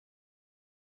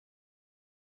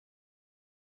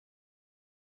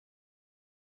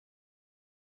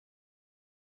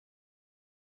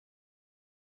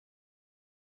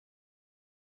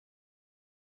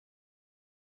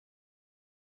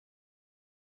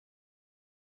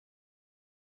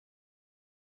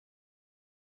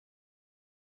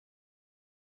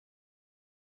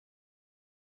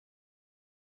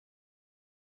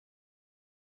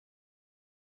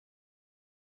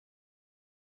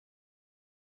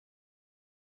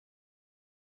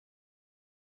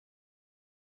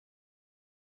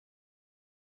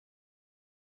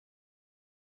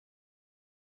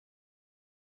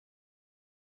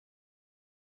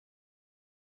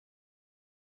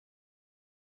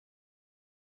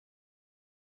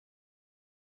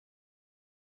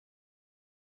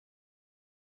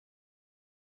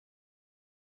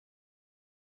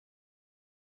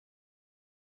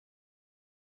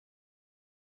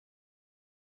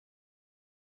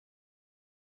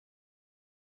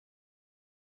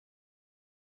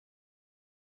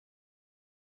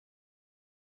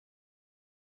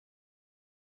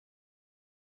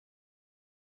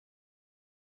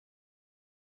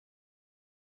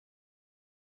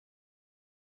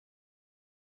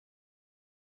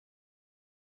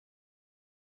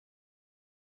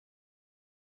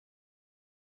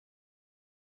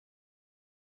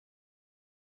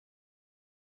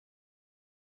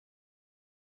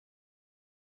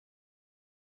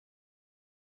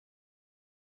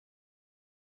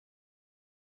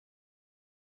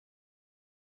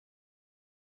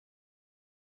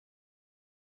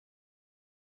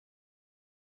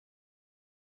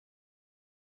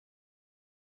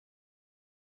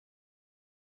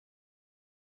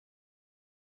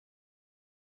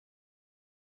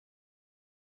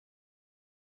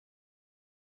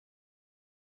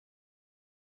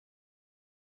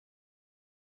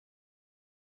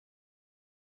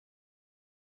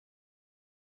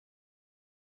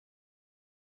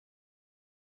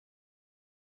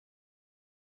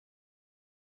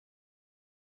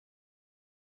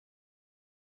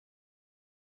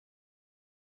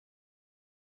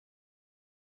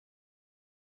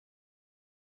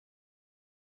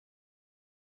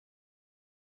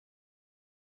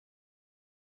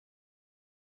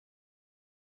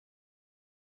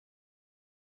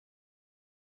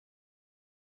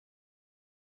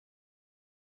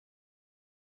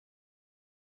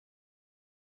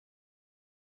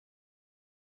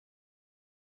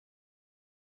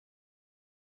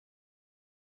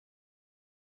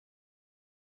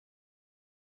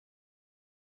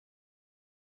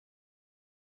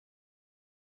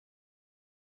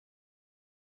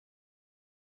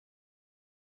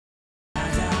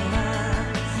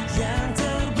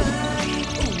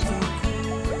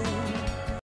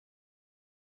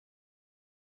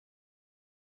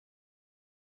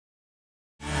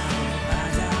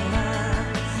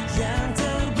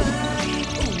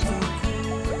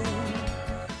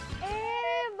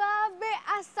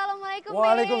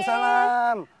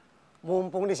 Waalaikumsalam.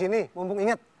 Mumpung di sini, mumpung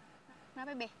ingat.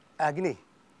 Kenapa, Be? Gini,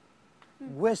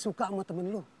 gue suka sama temen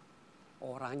lu.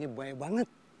 Orangnya baik banget.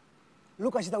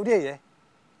 Lu kasih tahu dia ya,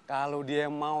 kalau dia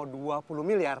mau 20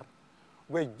 miliar,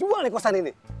 gue jual nih kosan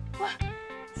ini. Wah,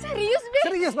 serius, Be?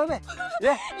 Serius, Babe.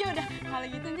 Ya. Ya udah, kalau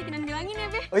gitu nanti Kinan bilangin ya,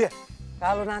 Be. Oh iya,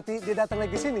 kalau nanti dia datang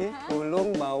lagi sini,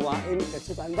 tolong bawain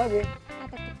kesukaan Babe.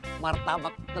 Apa tuh?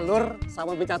 Martabak telur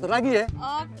sama mie catur lagi ya.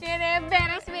 Oke deh,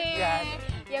 beres, Be. Ya.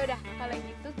 Ya udah, kalau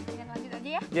gitu kita lanjut aja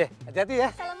ya. Ya, hati-hati ya.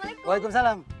 Assalamualaikum.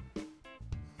 Waalaikumsalam.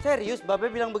 Serius, Babe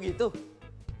bilang begitu?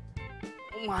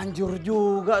 Manjur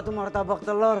juga tuh martabak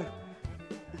telur.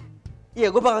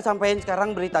 Iya, gue bakal sampein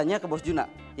sekarang beritanya ke Bos Juna,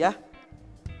 ya.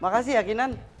 Makasih ya,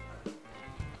 Kinan.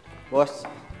 Bos,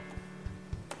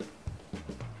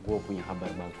 gue punya kabar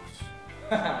bagus.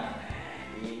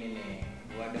 Ini nih,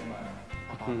 gua demen.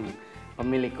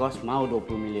 Pemilik kos mau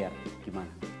 20 miliar, gimana?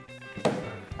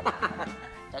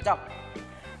 Cocok.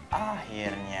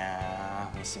 Akhirnya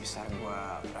misi besar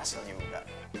gua berhasil juga.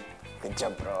 Good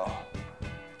job, bro.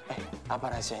 Apa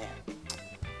rahasianya?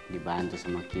 Dibantu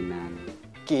sama Kinan.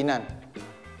 Kinan.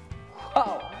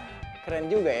 Wow, keren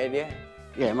juga ya dia.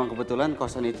 Ya emang kebetulan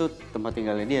kosan itu tempat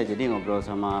tinggalnya dia, jadi ngobrol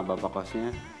sama bapak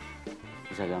kosnya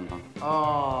bisa gampang.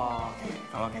 Oh, oke.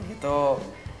 Kalau kayak gitu,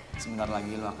 sebentar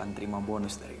lagi lo akan terima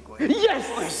bonus dari gue. Yes!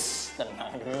 Uish,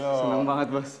 tenang dulu. Senang banget,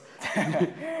 Bos.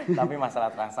 Tapi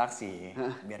masalah transaksi,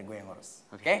 biar gue yang ngurus.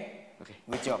 Oke? Oke.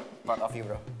 Good job. Proud of you,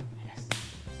 bro.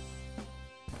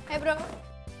 Hai, Bro.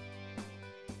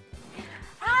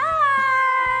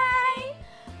 Hai.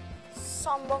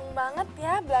 Sombong banget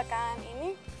ya belakangan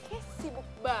ini. Kayak sibuk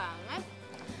banget.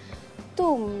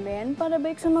 Tumben pada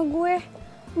baik sama gue.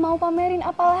 Mau pamerin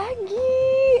apa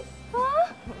lagi?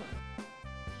 Hah?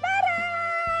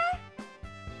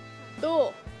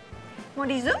 Tuh. Mau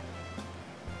di zoom?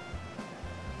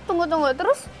 Tunggu.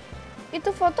 Terus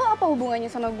itu foto apa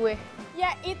hubungannya sama gue?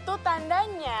 Ya itu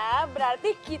tandanya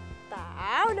berarti kita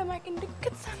udah makin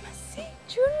deket sama si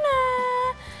Juna.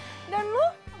 Dan lu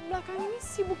belakangan ini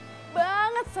sibuk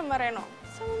banget sama Reno.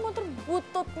 Sama motor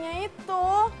bututnya itu.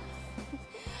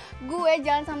 Gue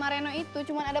jalan sama Reno itu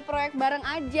cuman ada proyek bareng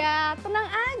aja. Tenang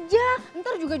aja.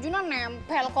 Ntar juga Juna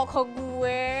nempel kok ke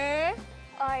gue.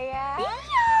 Oh ya?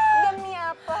 Iya. Demi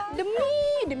apa?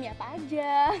 Demi apa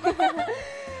aja.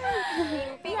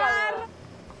 Mimpi kali.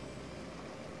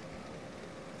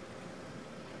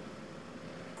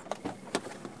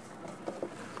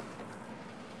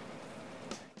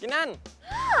 Kinan!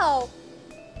 Wow,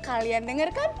 kalian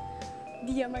denger kan?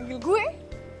 Dia manggil gue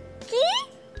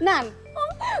Kinan.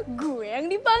 Oh, gue yang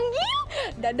dipanggil.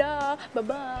 Dadah,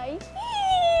 bye-bye.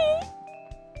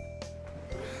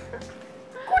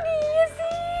 Kok dia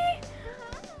sih?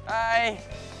 Hai!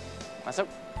 Masuk.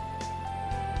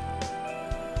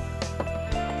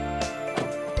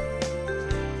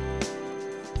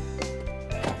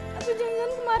 Atau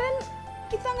jangan-jangan kemarin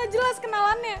kita nggak jelas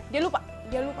kenalannya. Dia lupa.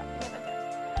 Ingat aja.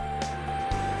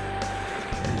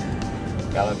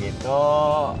 Kalau gitu,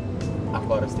 aku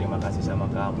harus terima kasih sama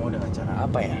kamu dengan cara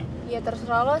apa ya? Ya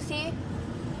terserah lo sih.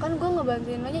 Kan gue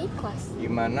ngebantuin lo nya ikhlas.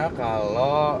 Gimana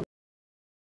kalau...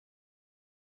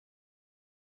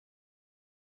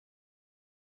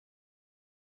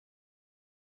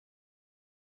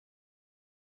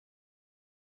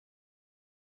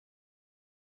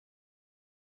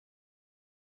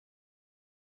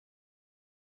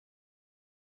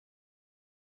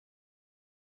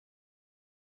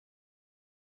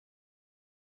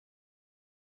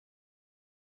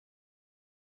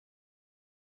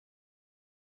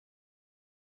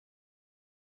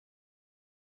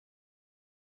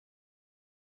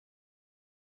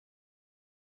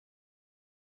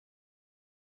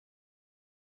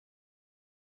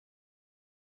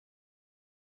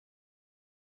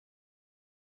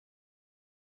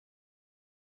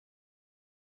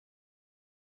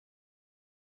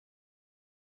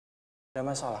 Ada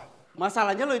masalah?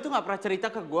 Masalahnya lo itu nggak pernah cerita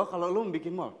ke gue kalau lo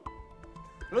bikin mall.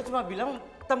 Lo cuma bilang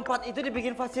tempat itu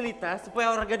dibikin fasilitas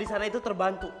supaya warga di sana itu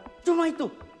terbantu. Cuma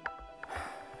itu.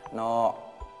 No,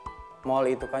 mall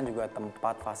itu kan juga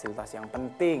tempat fasilitas yang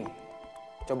penting.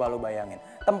 Coba lo bayangin,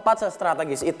 tempat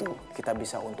sestrategis itu kita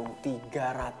bisa untung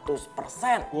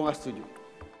 300%. Gue nggak setuju.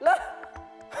 Lah,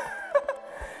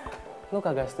 lu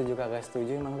kagak setuju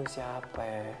emang lu siapa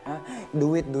ya? Hah?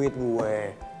 Duit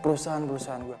gue, perusahaan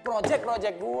gue,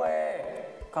 project gue.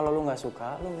 Kalau lu nggak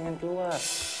suka, lu mendingan keluar.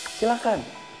 Silakan.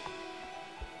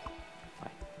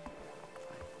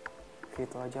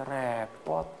 Gitu aja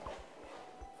repot.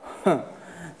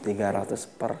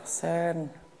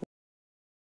 300%.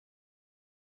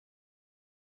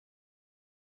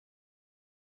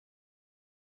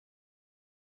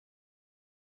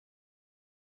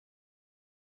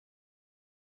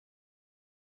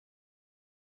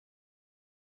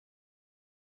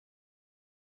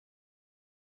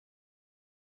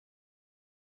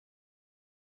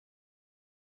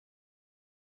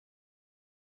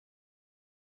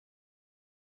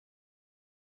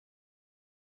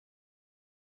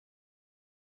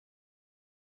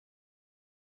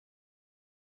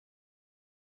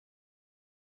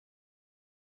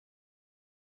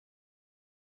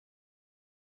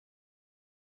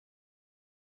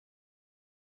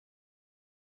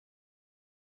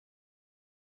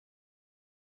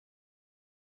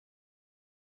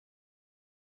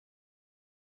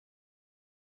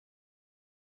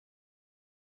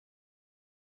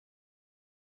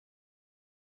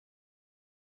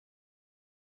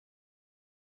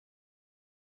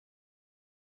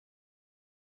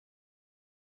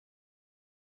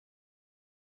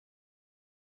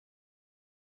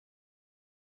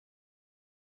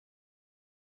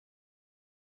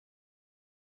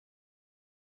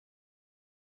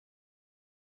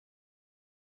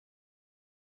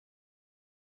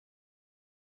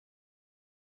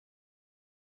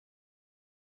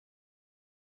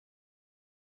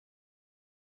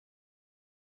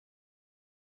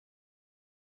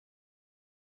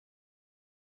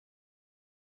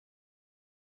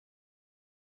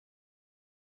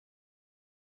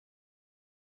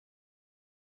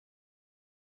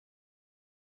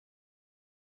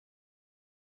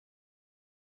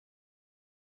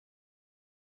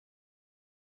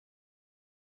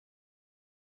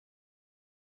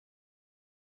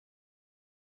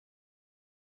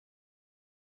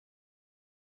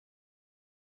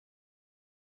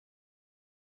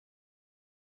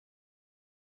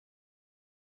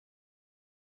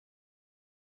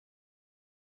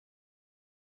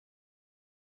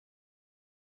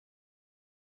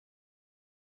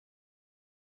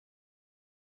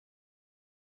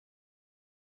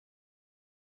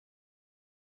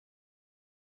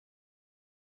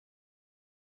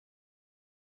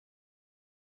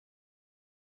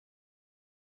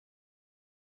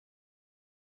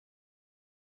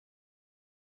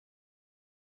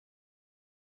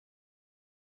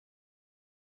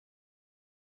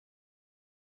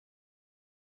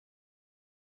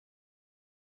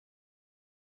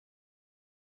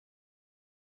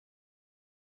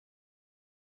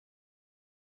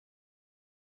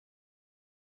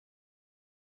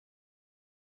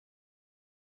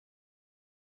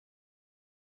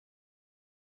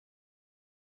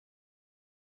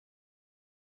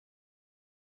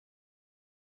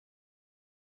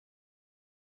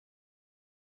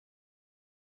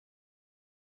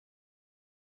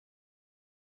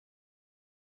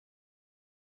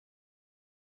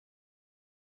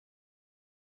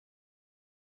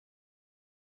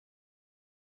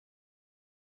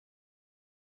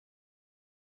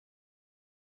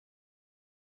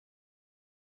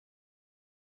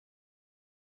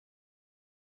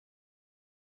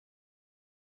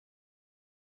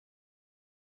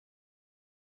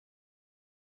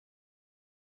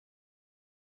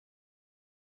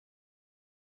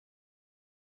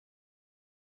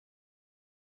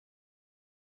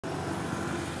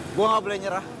 Gue nggak boleh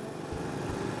nyerah.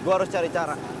 Gue harus cari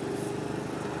cara.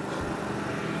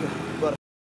 Gua harus-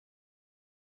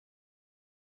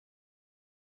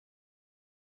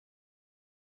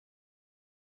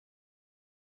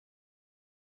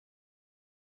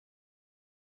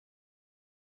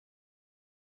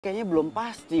 Kayaknya belum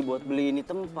pasti buat beli ini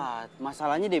tempat.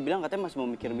 Masalahnya dia bilang katanya masih mau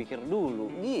mikir-mikir dulu,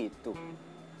 gitu.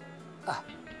 Ah,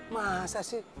 masa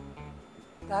sih?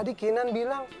 Tadi Kinan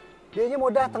bilang dianya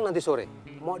mau datang nanti sore.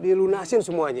 Mau dilunasin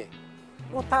semuanya.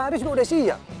 Notaris juga udah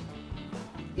siap.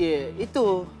 Iya,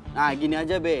 itu. Nah, gini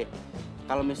aja, Be.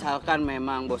 Kalau misalkan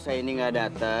memang bosnya ini nggak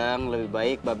datang, lebih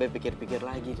baik Babe pikir-pikir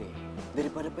lagi deh.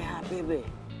 Daripada PHP, Be.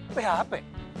 PHP?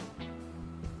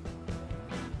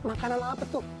 Makanan apa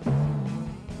tuh?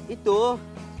 Itu,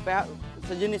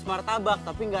 sejenis martabak,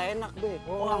 tapi nggak enak, Be.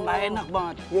 Wah, nggak enak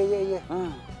banget. Iya.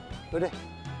 Udah,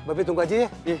 Babe tunggu aja ya.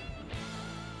 Iya.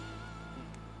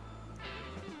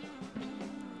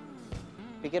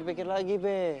 Pikir-pikir lagi,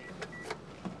 Be.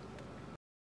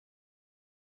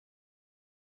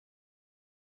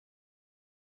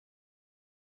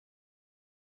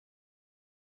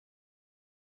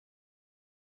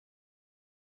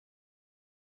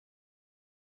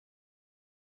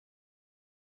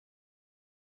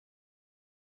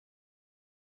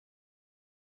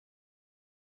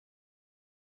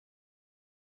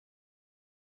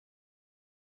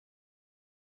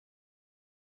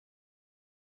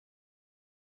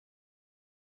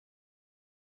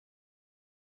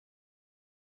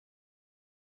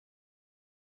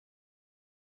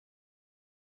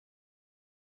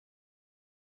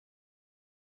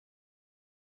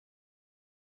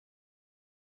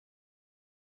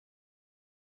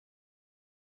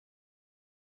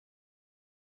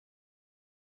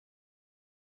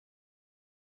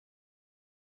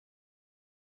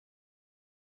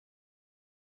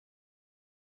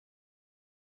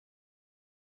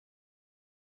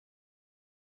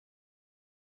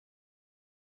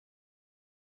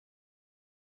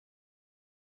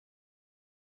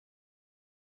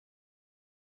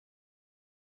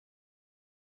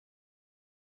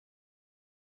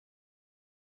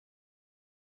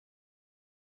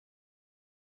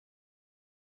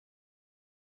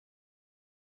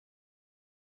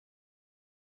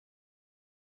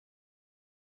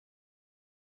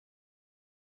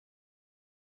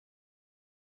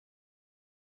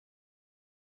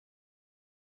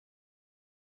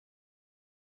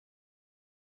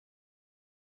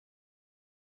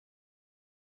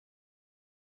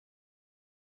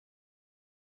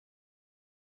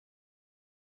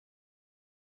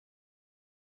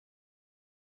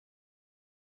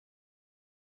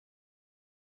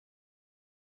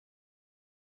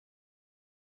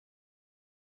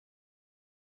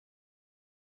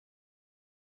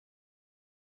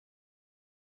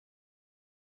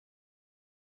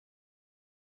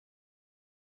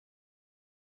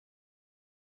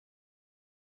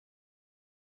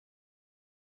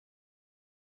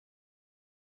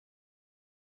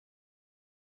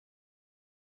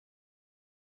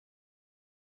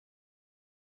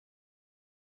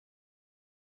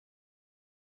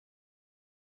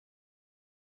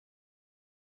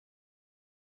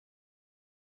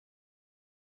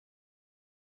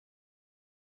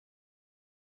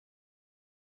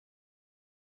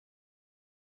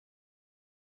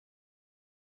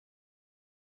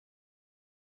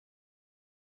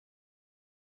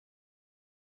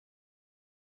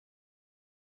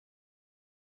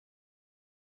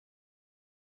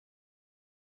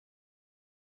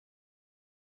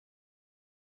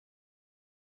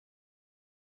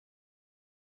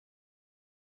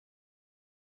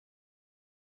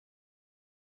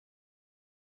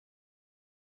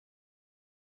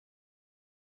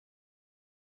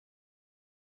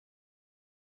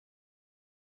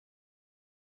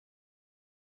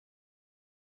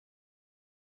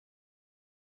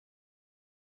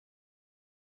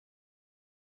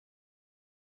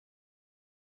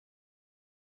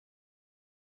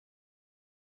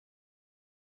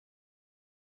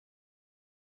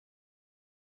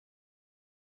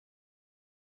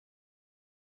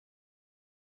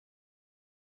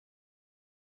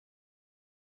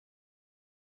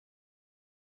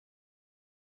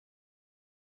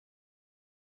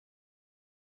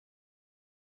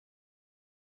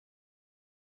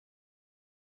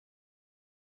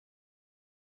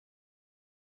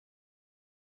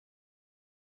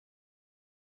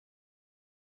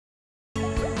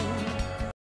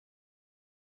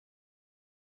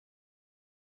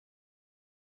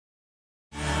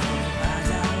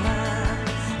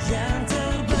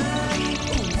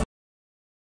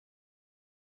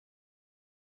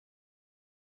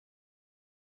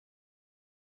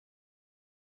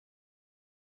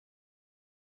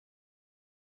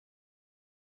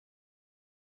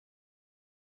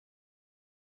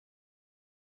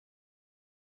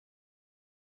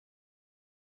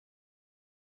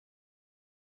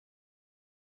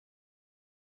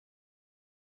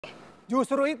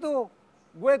 Justru itu,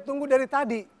 gue tunggu dari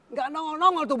tadi. Nggak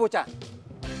nongol-nongol tuh bocah.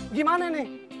 Gimana nih?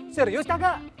 Serius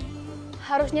kagak?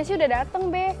 Harusnya sih udah dateng,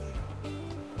 Be.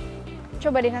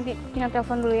 Coba deh nanti Tina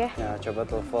telepon dulu ya. Ya coba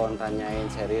telepon, tanyain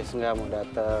serius nggak mau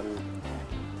dateng.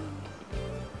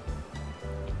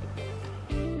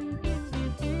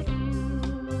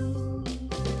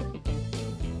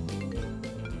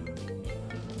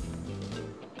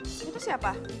 Itu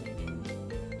siapa?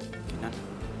 Nah,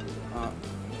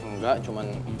 enggak, cuman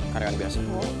karyawan biasa.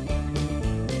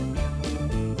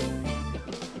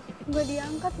 Nggak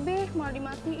diangkat, Be. Malah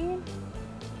dimatiin.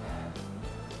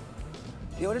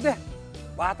 Ya udah deh,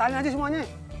 batalin aja semuanya.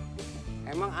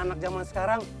 Emang anak zaman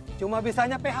sekarang cuma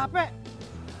bisanya PHP.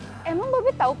 Emang Babe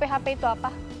tahu PHP itu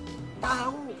apa?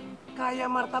 Tahu, kayak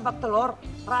martabak telur,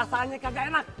 rasanya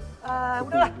kagak enak.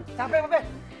 Udahlah, capek Babe.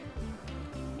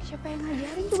 Siapa yang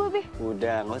ngajarin tuh, Babe?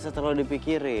 Udah, nggak usah terlalu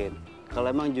dipikirin. Kalau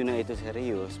emang Juna itu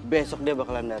serius, besok dia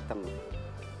bakalan datang.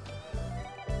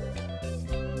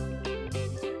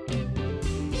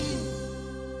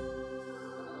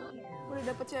 Udah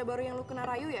dapet cewek baru yang lu kena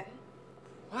rayu ya?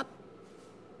 What?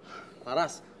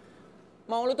 Laras,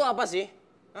 mau lu tuh apa sih?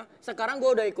 Hah? Sekarang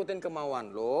gue udah ikutin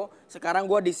kemauan lo, sekarang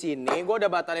gue di sini, gue udah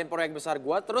batalin proyek besar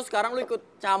gue, terus sekarang lu ikut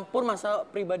campur masalah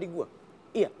pribadi gue.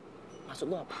 Iya,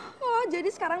 maksud lu apa? Oh, jadi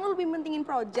sekarang lu lebih mentingin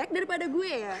project daripada gue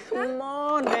ya? Come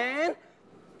on, man.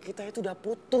 Kita itu udah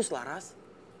putus, Laras.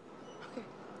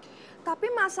 Tapi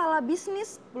masalah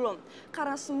bisnis belum.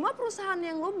 Karena semua perusahaan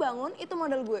yang lo bangun itu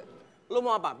modal gue. Lu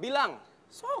mau apa? Bilang.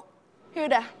 Sok.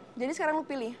 Yaudah, jadi sekarang lo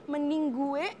pilih. Mending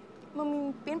gue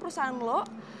memimpin perusahaan lo.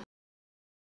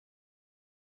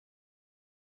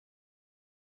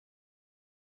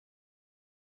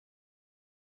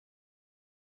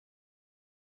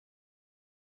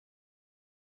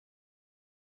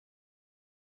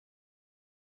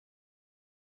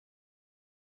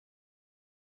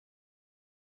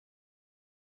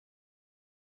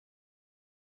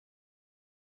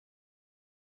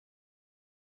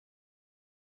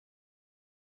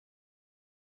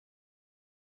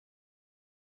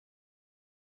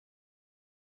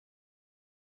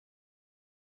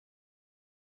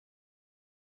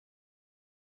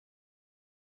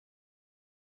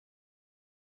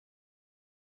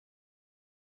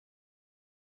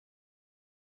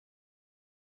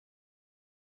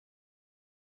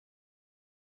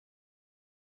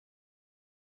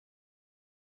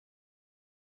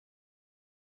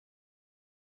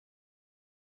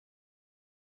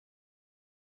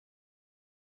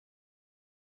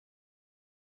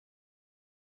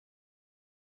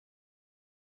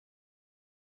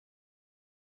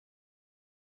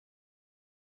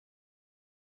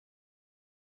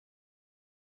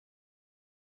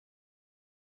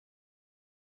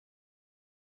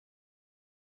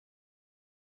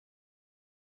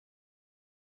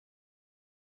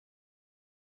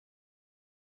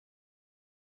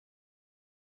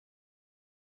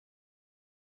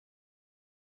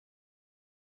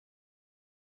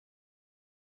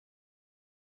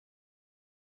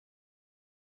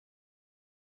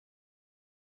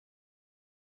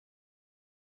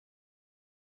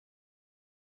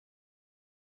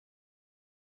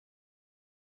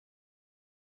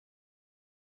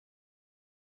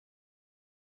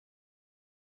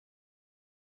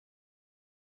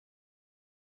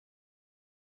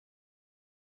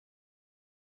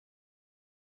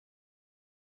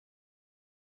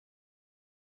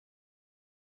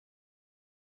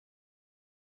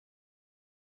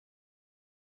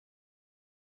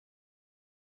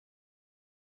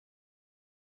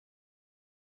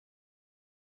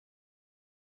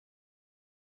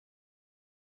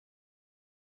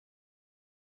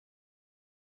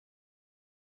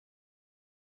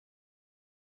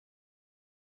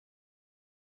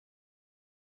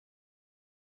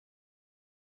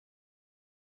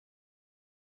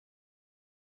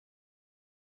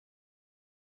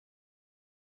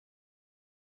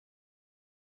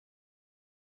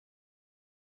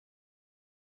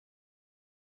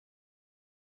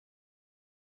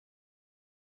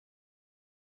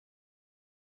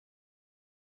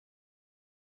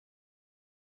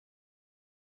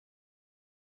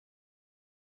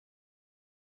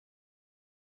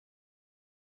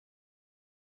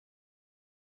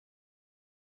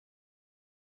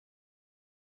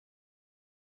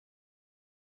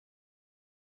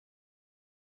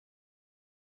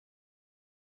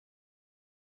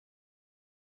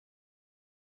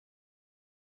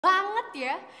 Banget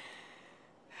ya.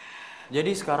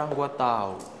 Jadi sekarang gua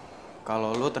tahu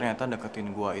kalau lo ternyata deketin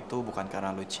gua itu bukan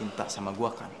karena lo cinta sama gua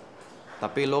kan.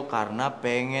 Tapi lo karena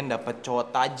pengen dapet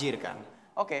cowok tajir kan.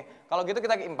 Oke, kalau gitu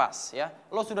kita impas ya.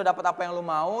 Lo sudah dapat apa yang lo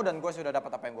mau dan gue sudah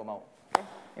dapat apa yang gue mau. Oke,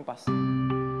 impas.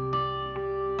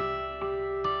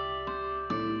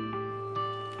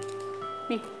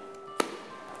 Nih,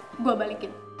 gue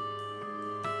balikin.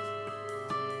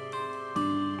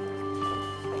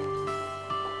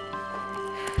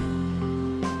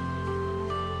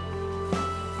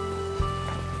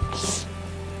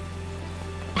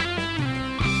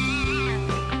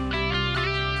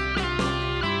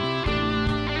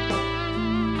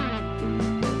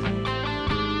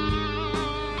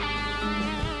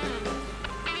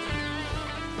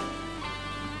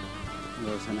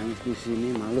 Gak usah nangis di sini,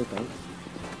 malu tau.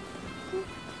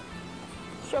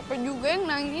 Siapa juga yang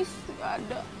nangis? Gak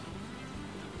ada.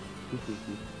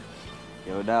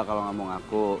 Ya udah kalau nggak mau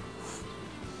ngaku,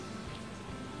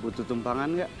 butuh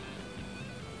tumpangan nggak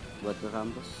buat ke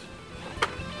kampus?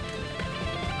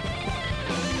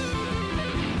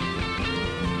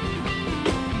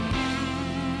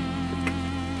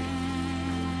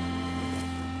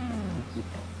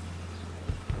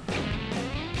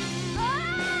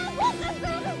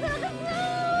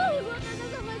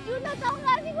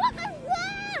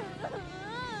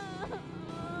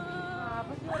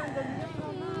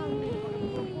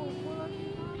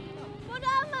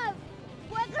 Bodoh amat.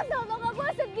 Gue kesel tau gak, gue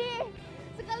sedih.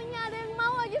 Sekalinya ada yang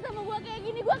mau aja sama gue kayak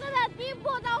gini, gue kena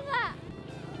tipu tau gak?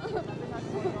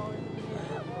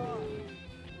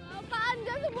 Apaan,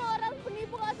 gak semua orang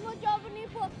penipu, gak semua cowok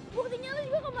penipu. Buktinya lu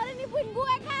juga kemarin nipuin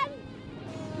gue kan?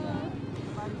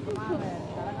 Kemarin,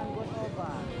 sekarang kan gue coba.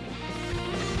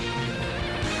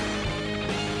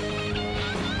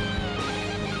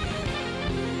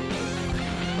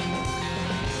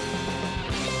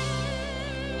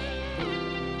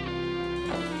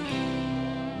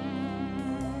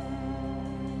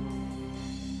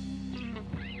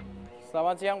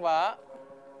 Selamat siang, Pak.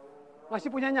 Masih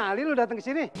punya nyali lu datang ke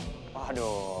sini?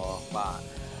 Waduh, Pak.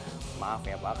 Maaf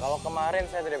ya, Pak. Kalau kemarin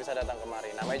saya tidak bisa datang kemari.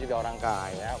 Namanya juga orang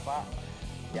kaya, Pak.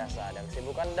 Biasa ada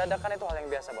kesibukan dadakan itu hal yang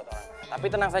biasa buat orang kaya. Tapi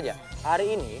tenang saja, hari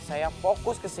ini saya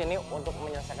fokus ke sini untuk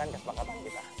menyelesaikan kesepakatan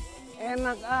kita.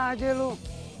 Enak aja lu.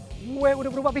 Gue udah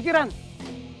berubah pikiran.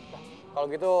 Kalau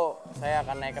gitu, saya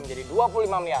akan naikkan menjadi 25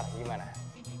 miliar. Gimana?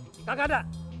 Kagak ada.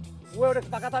 Gue udah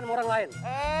kesepakatan sama orang lain.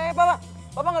 Bapak.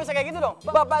 Bapak nggak bisa kayak gitu dong.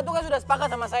 Bapak itu kan sudah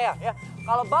sepakat sama saya, ya.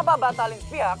 Kalau Bapak batalin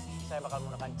sepihak, saya bakal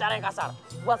menggunakan cara yang kasar.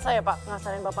 Buat saya, Pak,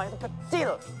 ngasarin Bapak itu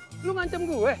kecil. Lu ngancam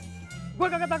gue? Gue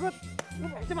kagak takut. Lu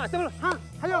macam-macam lu. Hah?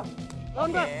 Ayo. Lawan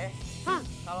gue. Hah?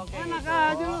 Kalau kayak enak gitu,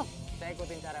 aja lu. saya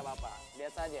ikutin cara Bapak.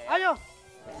 Lihat saja ya. Ayo.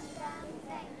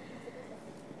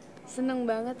 Seneng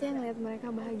banget ya ngeliat mereka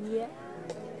bahagia.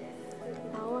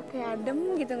 Tawa kayak adem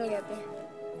gitu ngeliatnya.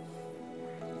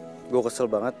 Gue kesel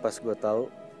banget pas gue tahu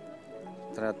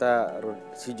ternyata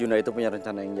si Juna itu punya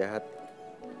rencana yang jahat.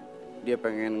 Dia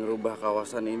pengen ngerubah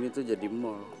kawasan ini tuh jadi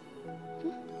mall.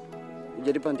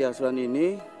 Jadi panti asuhan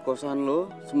ini, kosan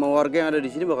lo, semua warga yang ada di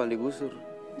sini bakal digusur.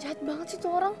 Jahat banget sih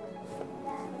tuh orang.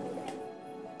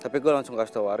 Tapi gue langsung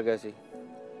kasih tau warga sih,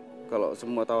 kalau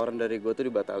semua tawaran dari gue tuh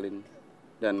dibatalin.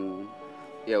 Dan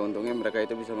ya untungnya mereka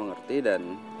itu bisa mengerti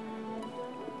dan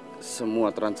semua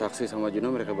transaksi sama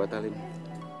Juna mereka batalin.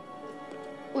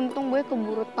 Untung gue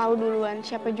keburu tahu duluan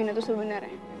siapa Juna itu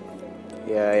sebenarnya.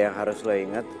 Ya yang harus lo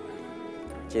ingat,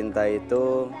 cinta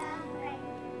itu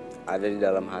ada di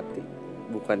dalam hati,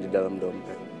 bukan di dalam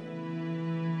dompet.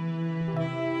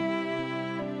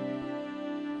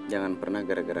 Jangan pernah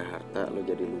gara-gara harta lo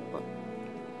jadi lupa.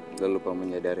 Lo lupa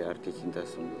menyadari arti cinta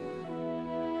sungguh.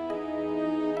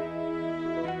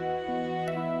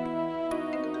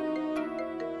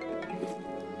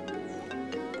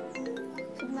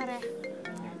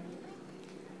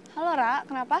 Halo, Ra.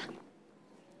 Kenapa?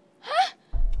 Hah?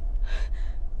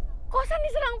 Kosan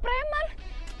diserang preman?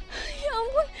 Ya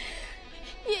ampun.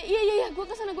 Iya. Gue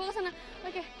kesana.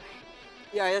 Oke.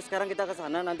 Ya, ayo sekarang kita ke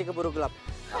sana, nanti keburu gelap.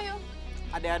 Ayo.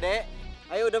 Adek-adek,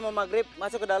 ayo udah mau maghrib,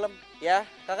 masuk ke dalam. Ya,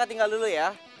 kakak tinggal dulu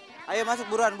ya. Ayo masuk,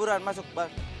 buruan, masuk.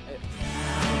 Bang. Ayo.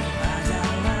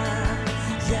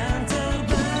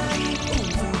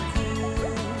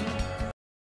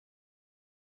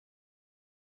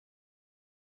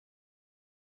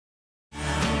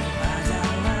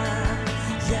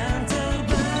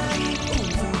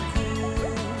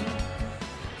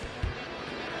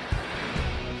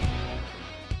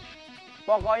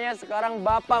 Pokoknya sekarang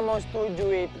Bapak mau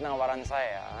setujui penawaran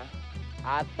saya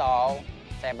atau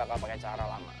saya bakal pakai cara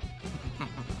lama.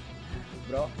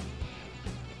 Bro.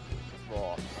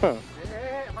 Bro.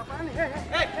 Apaan nih?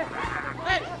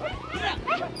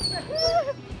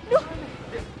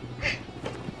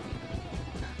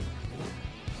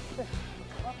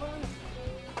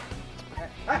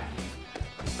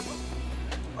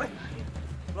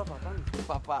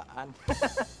 apaan?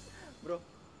 Bro,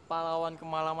 pahlawan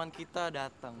kemalaman kita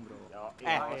datang, bro.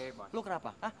 Lu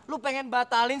kenapa? Hah? Lu pengen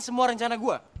batalin semua rencana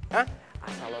gua? Hah?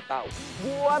 Asal lo tahu,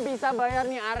 gua bisa bayar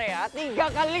nih area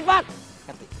 3 kali lipat.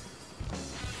 Ngerti?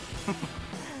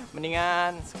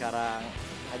 Mendingan sekarang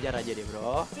ajar aja deh,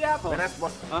 bro. Siap. Beres,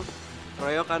 bos. Hah?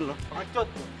 Keroyokan lo. Pengecut.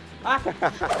 Hah?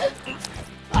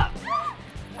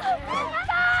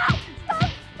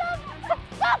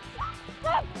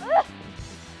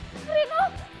 Rino.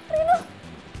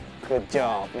 Good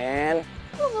job, man.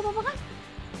 Lu nggak apa-apa kan?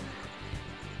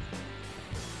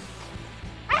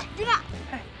 Juna.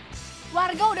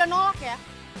 Warga udah nolak ya.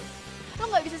 Lo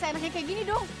nggak bisa seenaknya kayak gini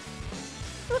dong.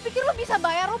 Lo pikir lo bisa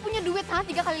bayar, lo punya duit 3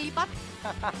 kali lipat?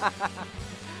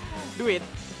 Duit?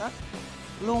 Hah?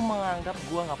 Lu menganggap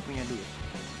gua nggak punya duit?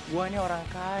 Gua ini orang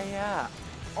kaya.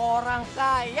 Orang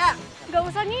kaya! Gak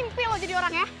usah ngimpi lo jadi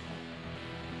orang ya.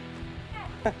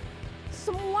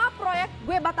 Semua proyek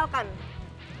gue batalkan.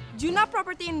 Juna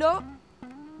Property Indo,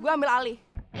 gue ambil alih.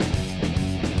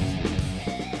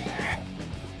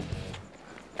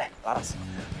 Laras,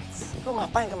 lu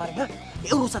ngapain kemarin? Hah?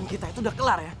 Urusan kita itu udah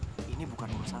kelar ya. Ini bukan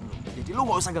urusan lu, jadi lu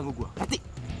gak usah ganggu gua, ngerti?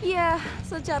 Iya,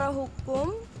 secara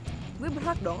hukum gue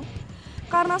berhak dong.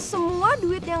 Karena semua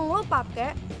duit yang lo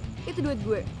pakai itu duit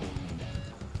gue.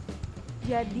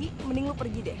 Jadi mending lo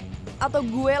pergi deh. Atau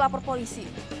gue lapor polisi.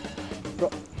 Bro.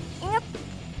 Ingat,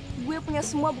 gue punya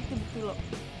semua bukti-bukti lo.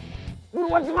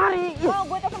 Buruan kemari! Oh,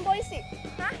 gue telepon polisi.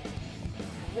 Hah?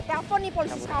 Gue telepon nih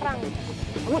polisi sekarang.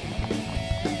 Cabut.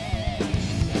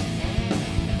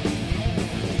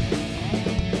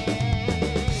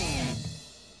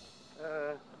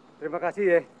 Terima kasih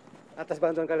ya atas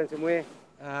bantuan kalian semua.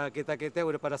 Kita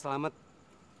udah pada selamat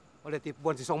oleh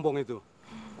tipuan si sombong itu.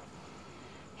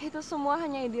 Itu semua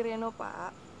hanya ide Reno,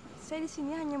 Pak. Saya di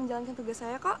sini hanya menjalankan tugas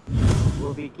saya kok.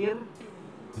 Gue pikir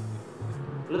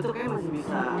lu tuh kayak masih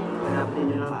bisa dapetin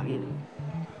Juna lagi nih.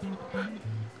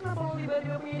 Kenapa lo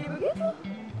tiba-tiba punya ide begitu?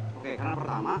 Oke, karena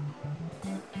pertama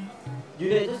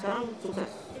Juna itu sekarang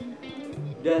sukses.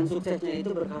 Dan suksesnya itu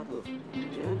berkat lu.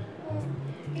 Ya?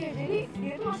 Iya, jadi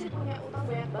dia tuh masih punya utang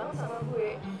banyak banget sama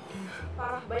gue.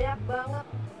 Parah, banyak banget.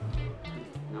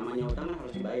 Namanya utang kan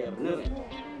harus dibayar, bener kan?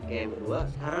 Kayak yang berdua,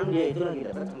 sekarang dia itu lagi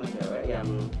dekat sama cewek yang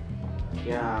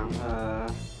ya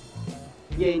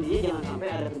intinya jangan sampai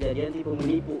ada kejadian tipu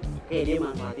menipu. Kayak dia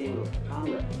manfaatin lu, paham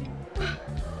nggak?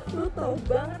 Lu tau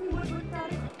banget nih buat gue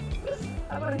tarik. Terus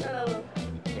apa rencana lo?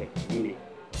 Gini.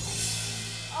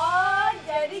 Oh,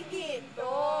 jadi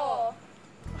gitu.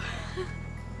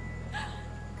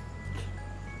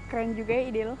 Keren juga ya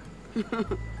ide lo.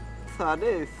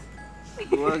 Sadis.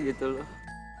 Gua gitu loh.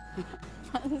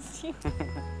 Apaan sih?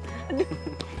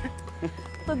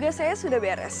 Tugas saya sudah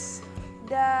beres.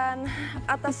 Dan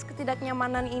atas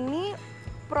ketidaknyamanan ini,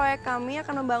 proyek kami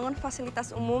akan membangun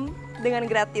fasilitas umum dengan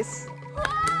gratis.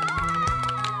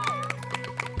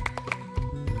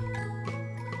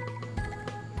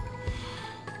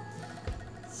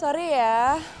 Sorry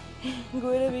ya,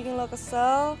 gue udah bikin lo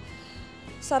kesel.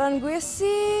 Saran gue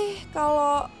sih,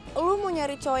 kalau lu mau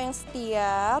nyari cowok yang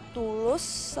setia, tulus,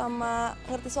 sama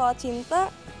ngerti soal cinta,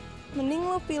 mending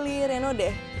lo pilih Reno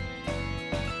deh.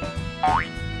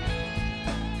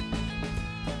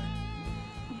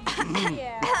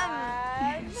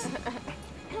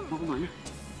 Mau kemana?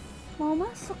 Mau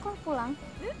masuk kok pulang?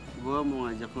 Gua mau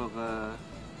ngajak lo ke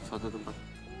suatu tempat.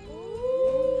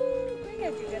 Gue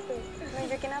nggak juga tuh.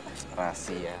 Ngajakin apa?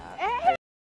 Rahasia.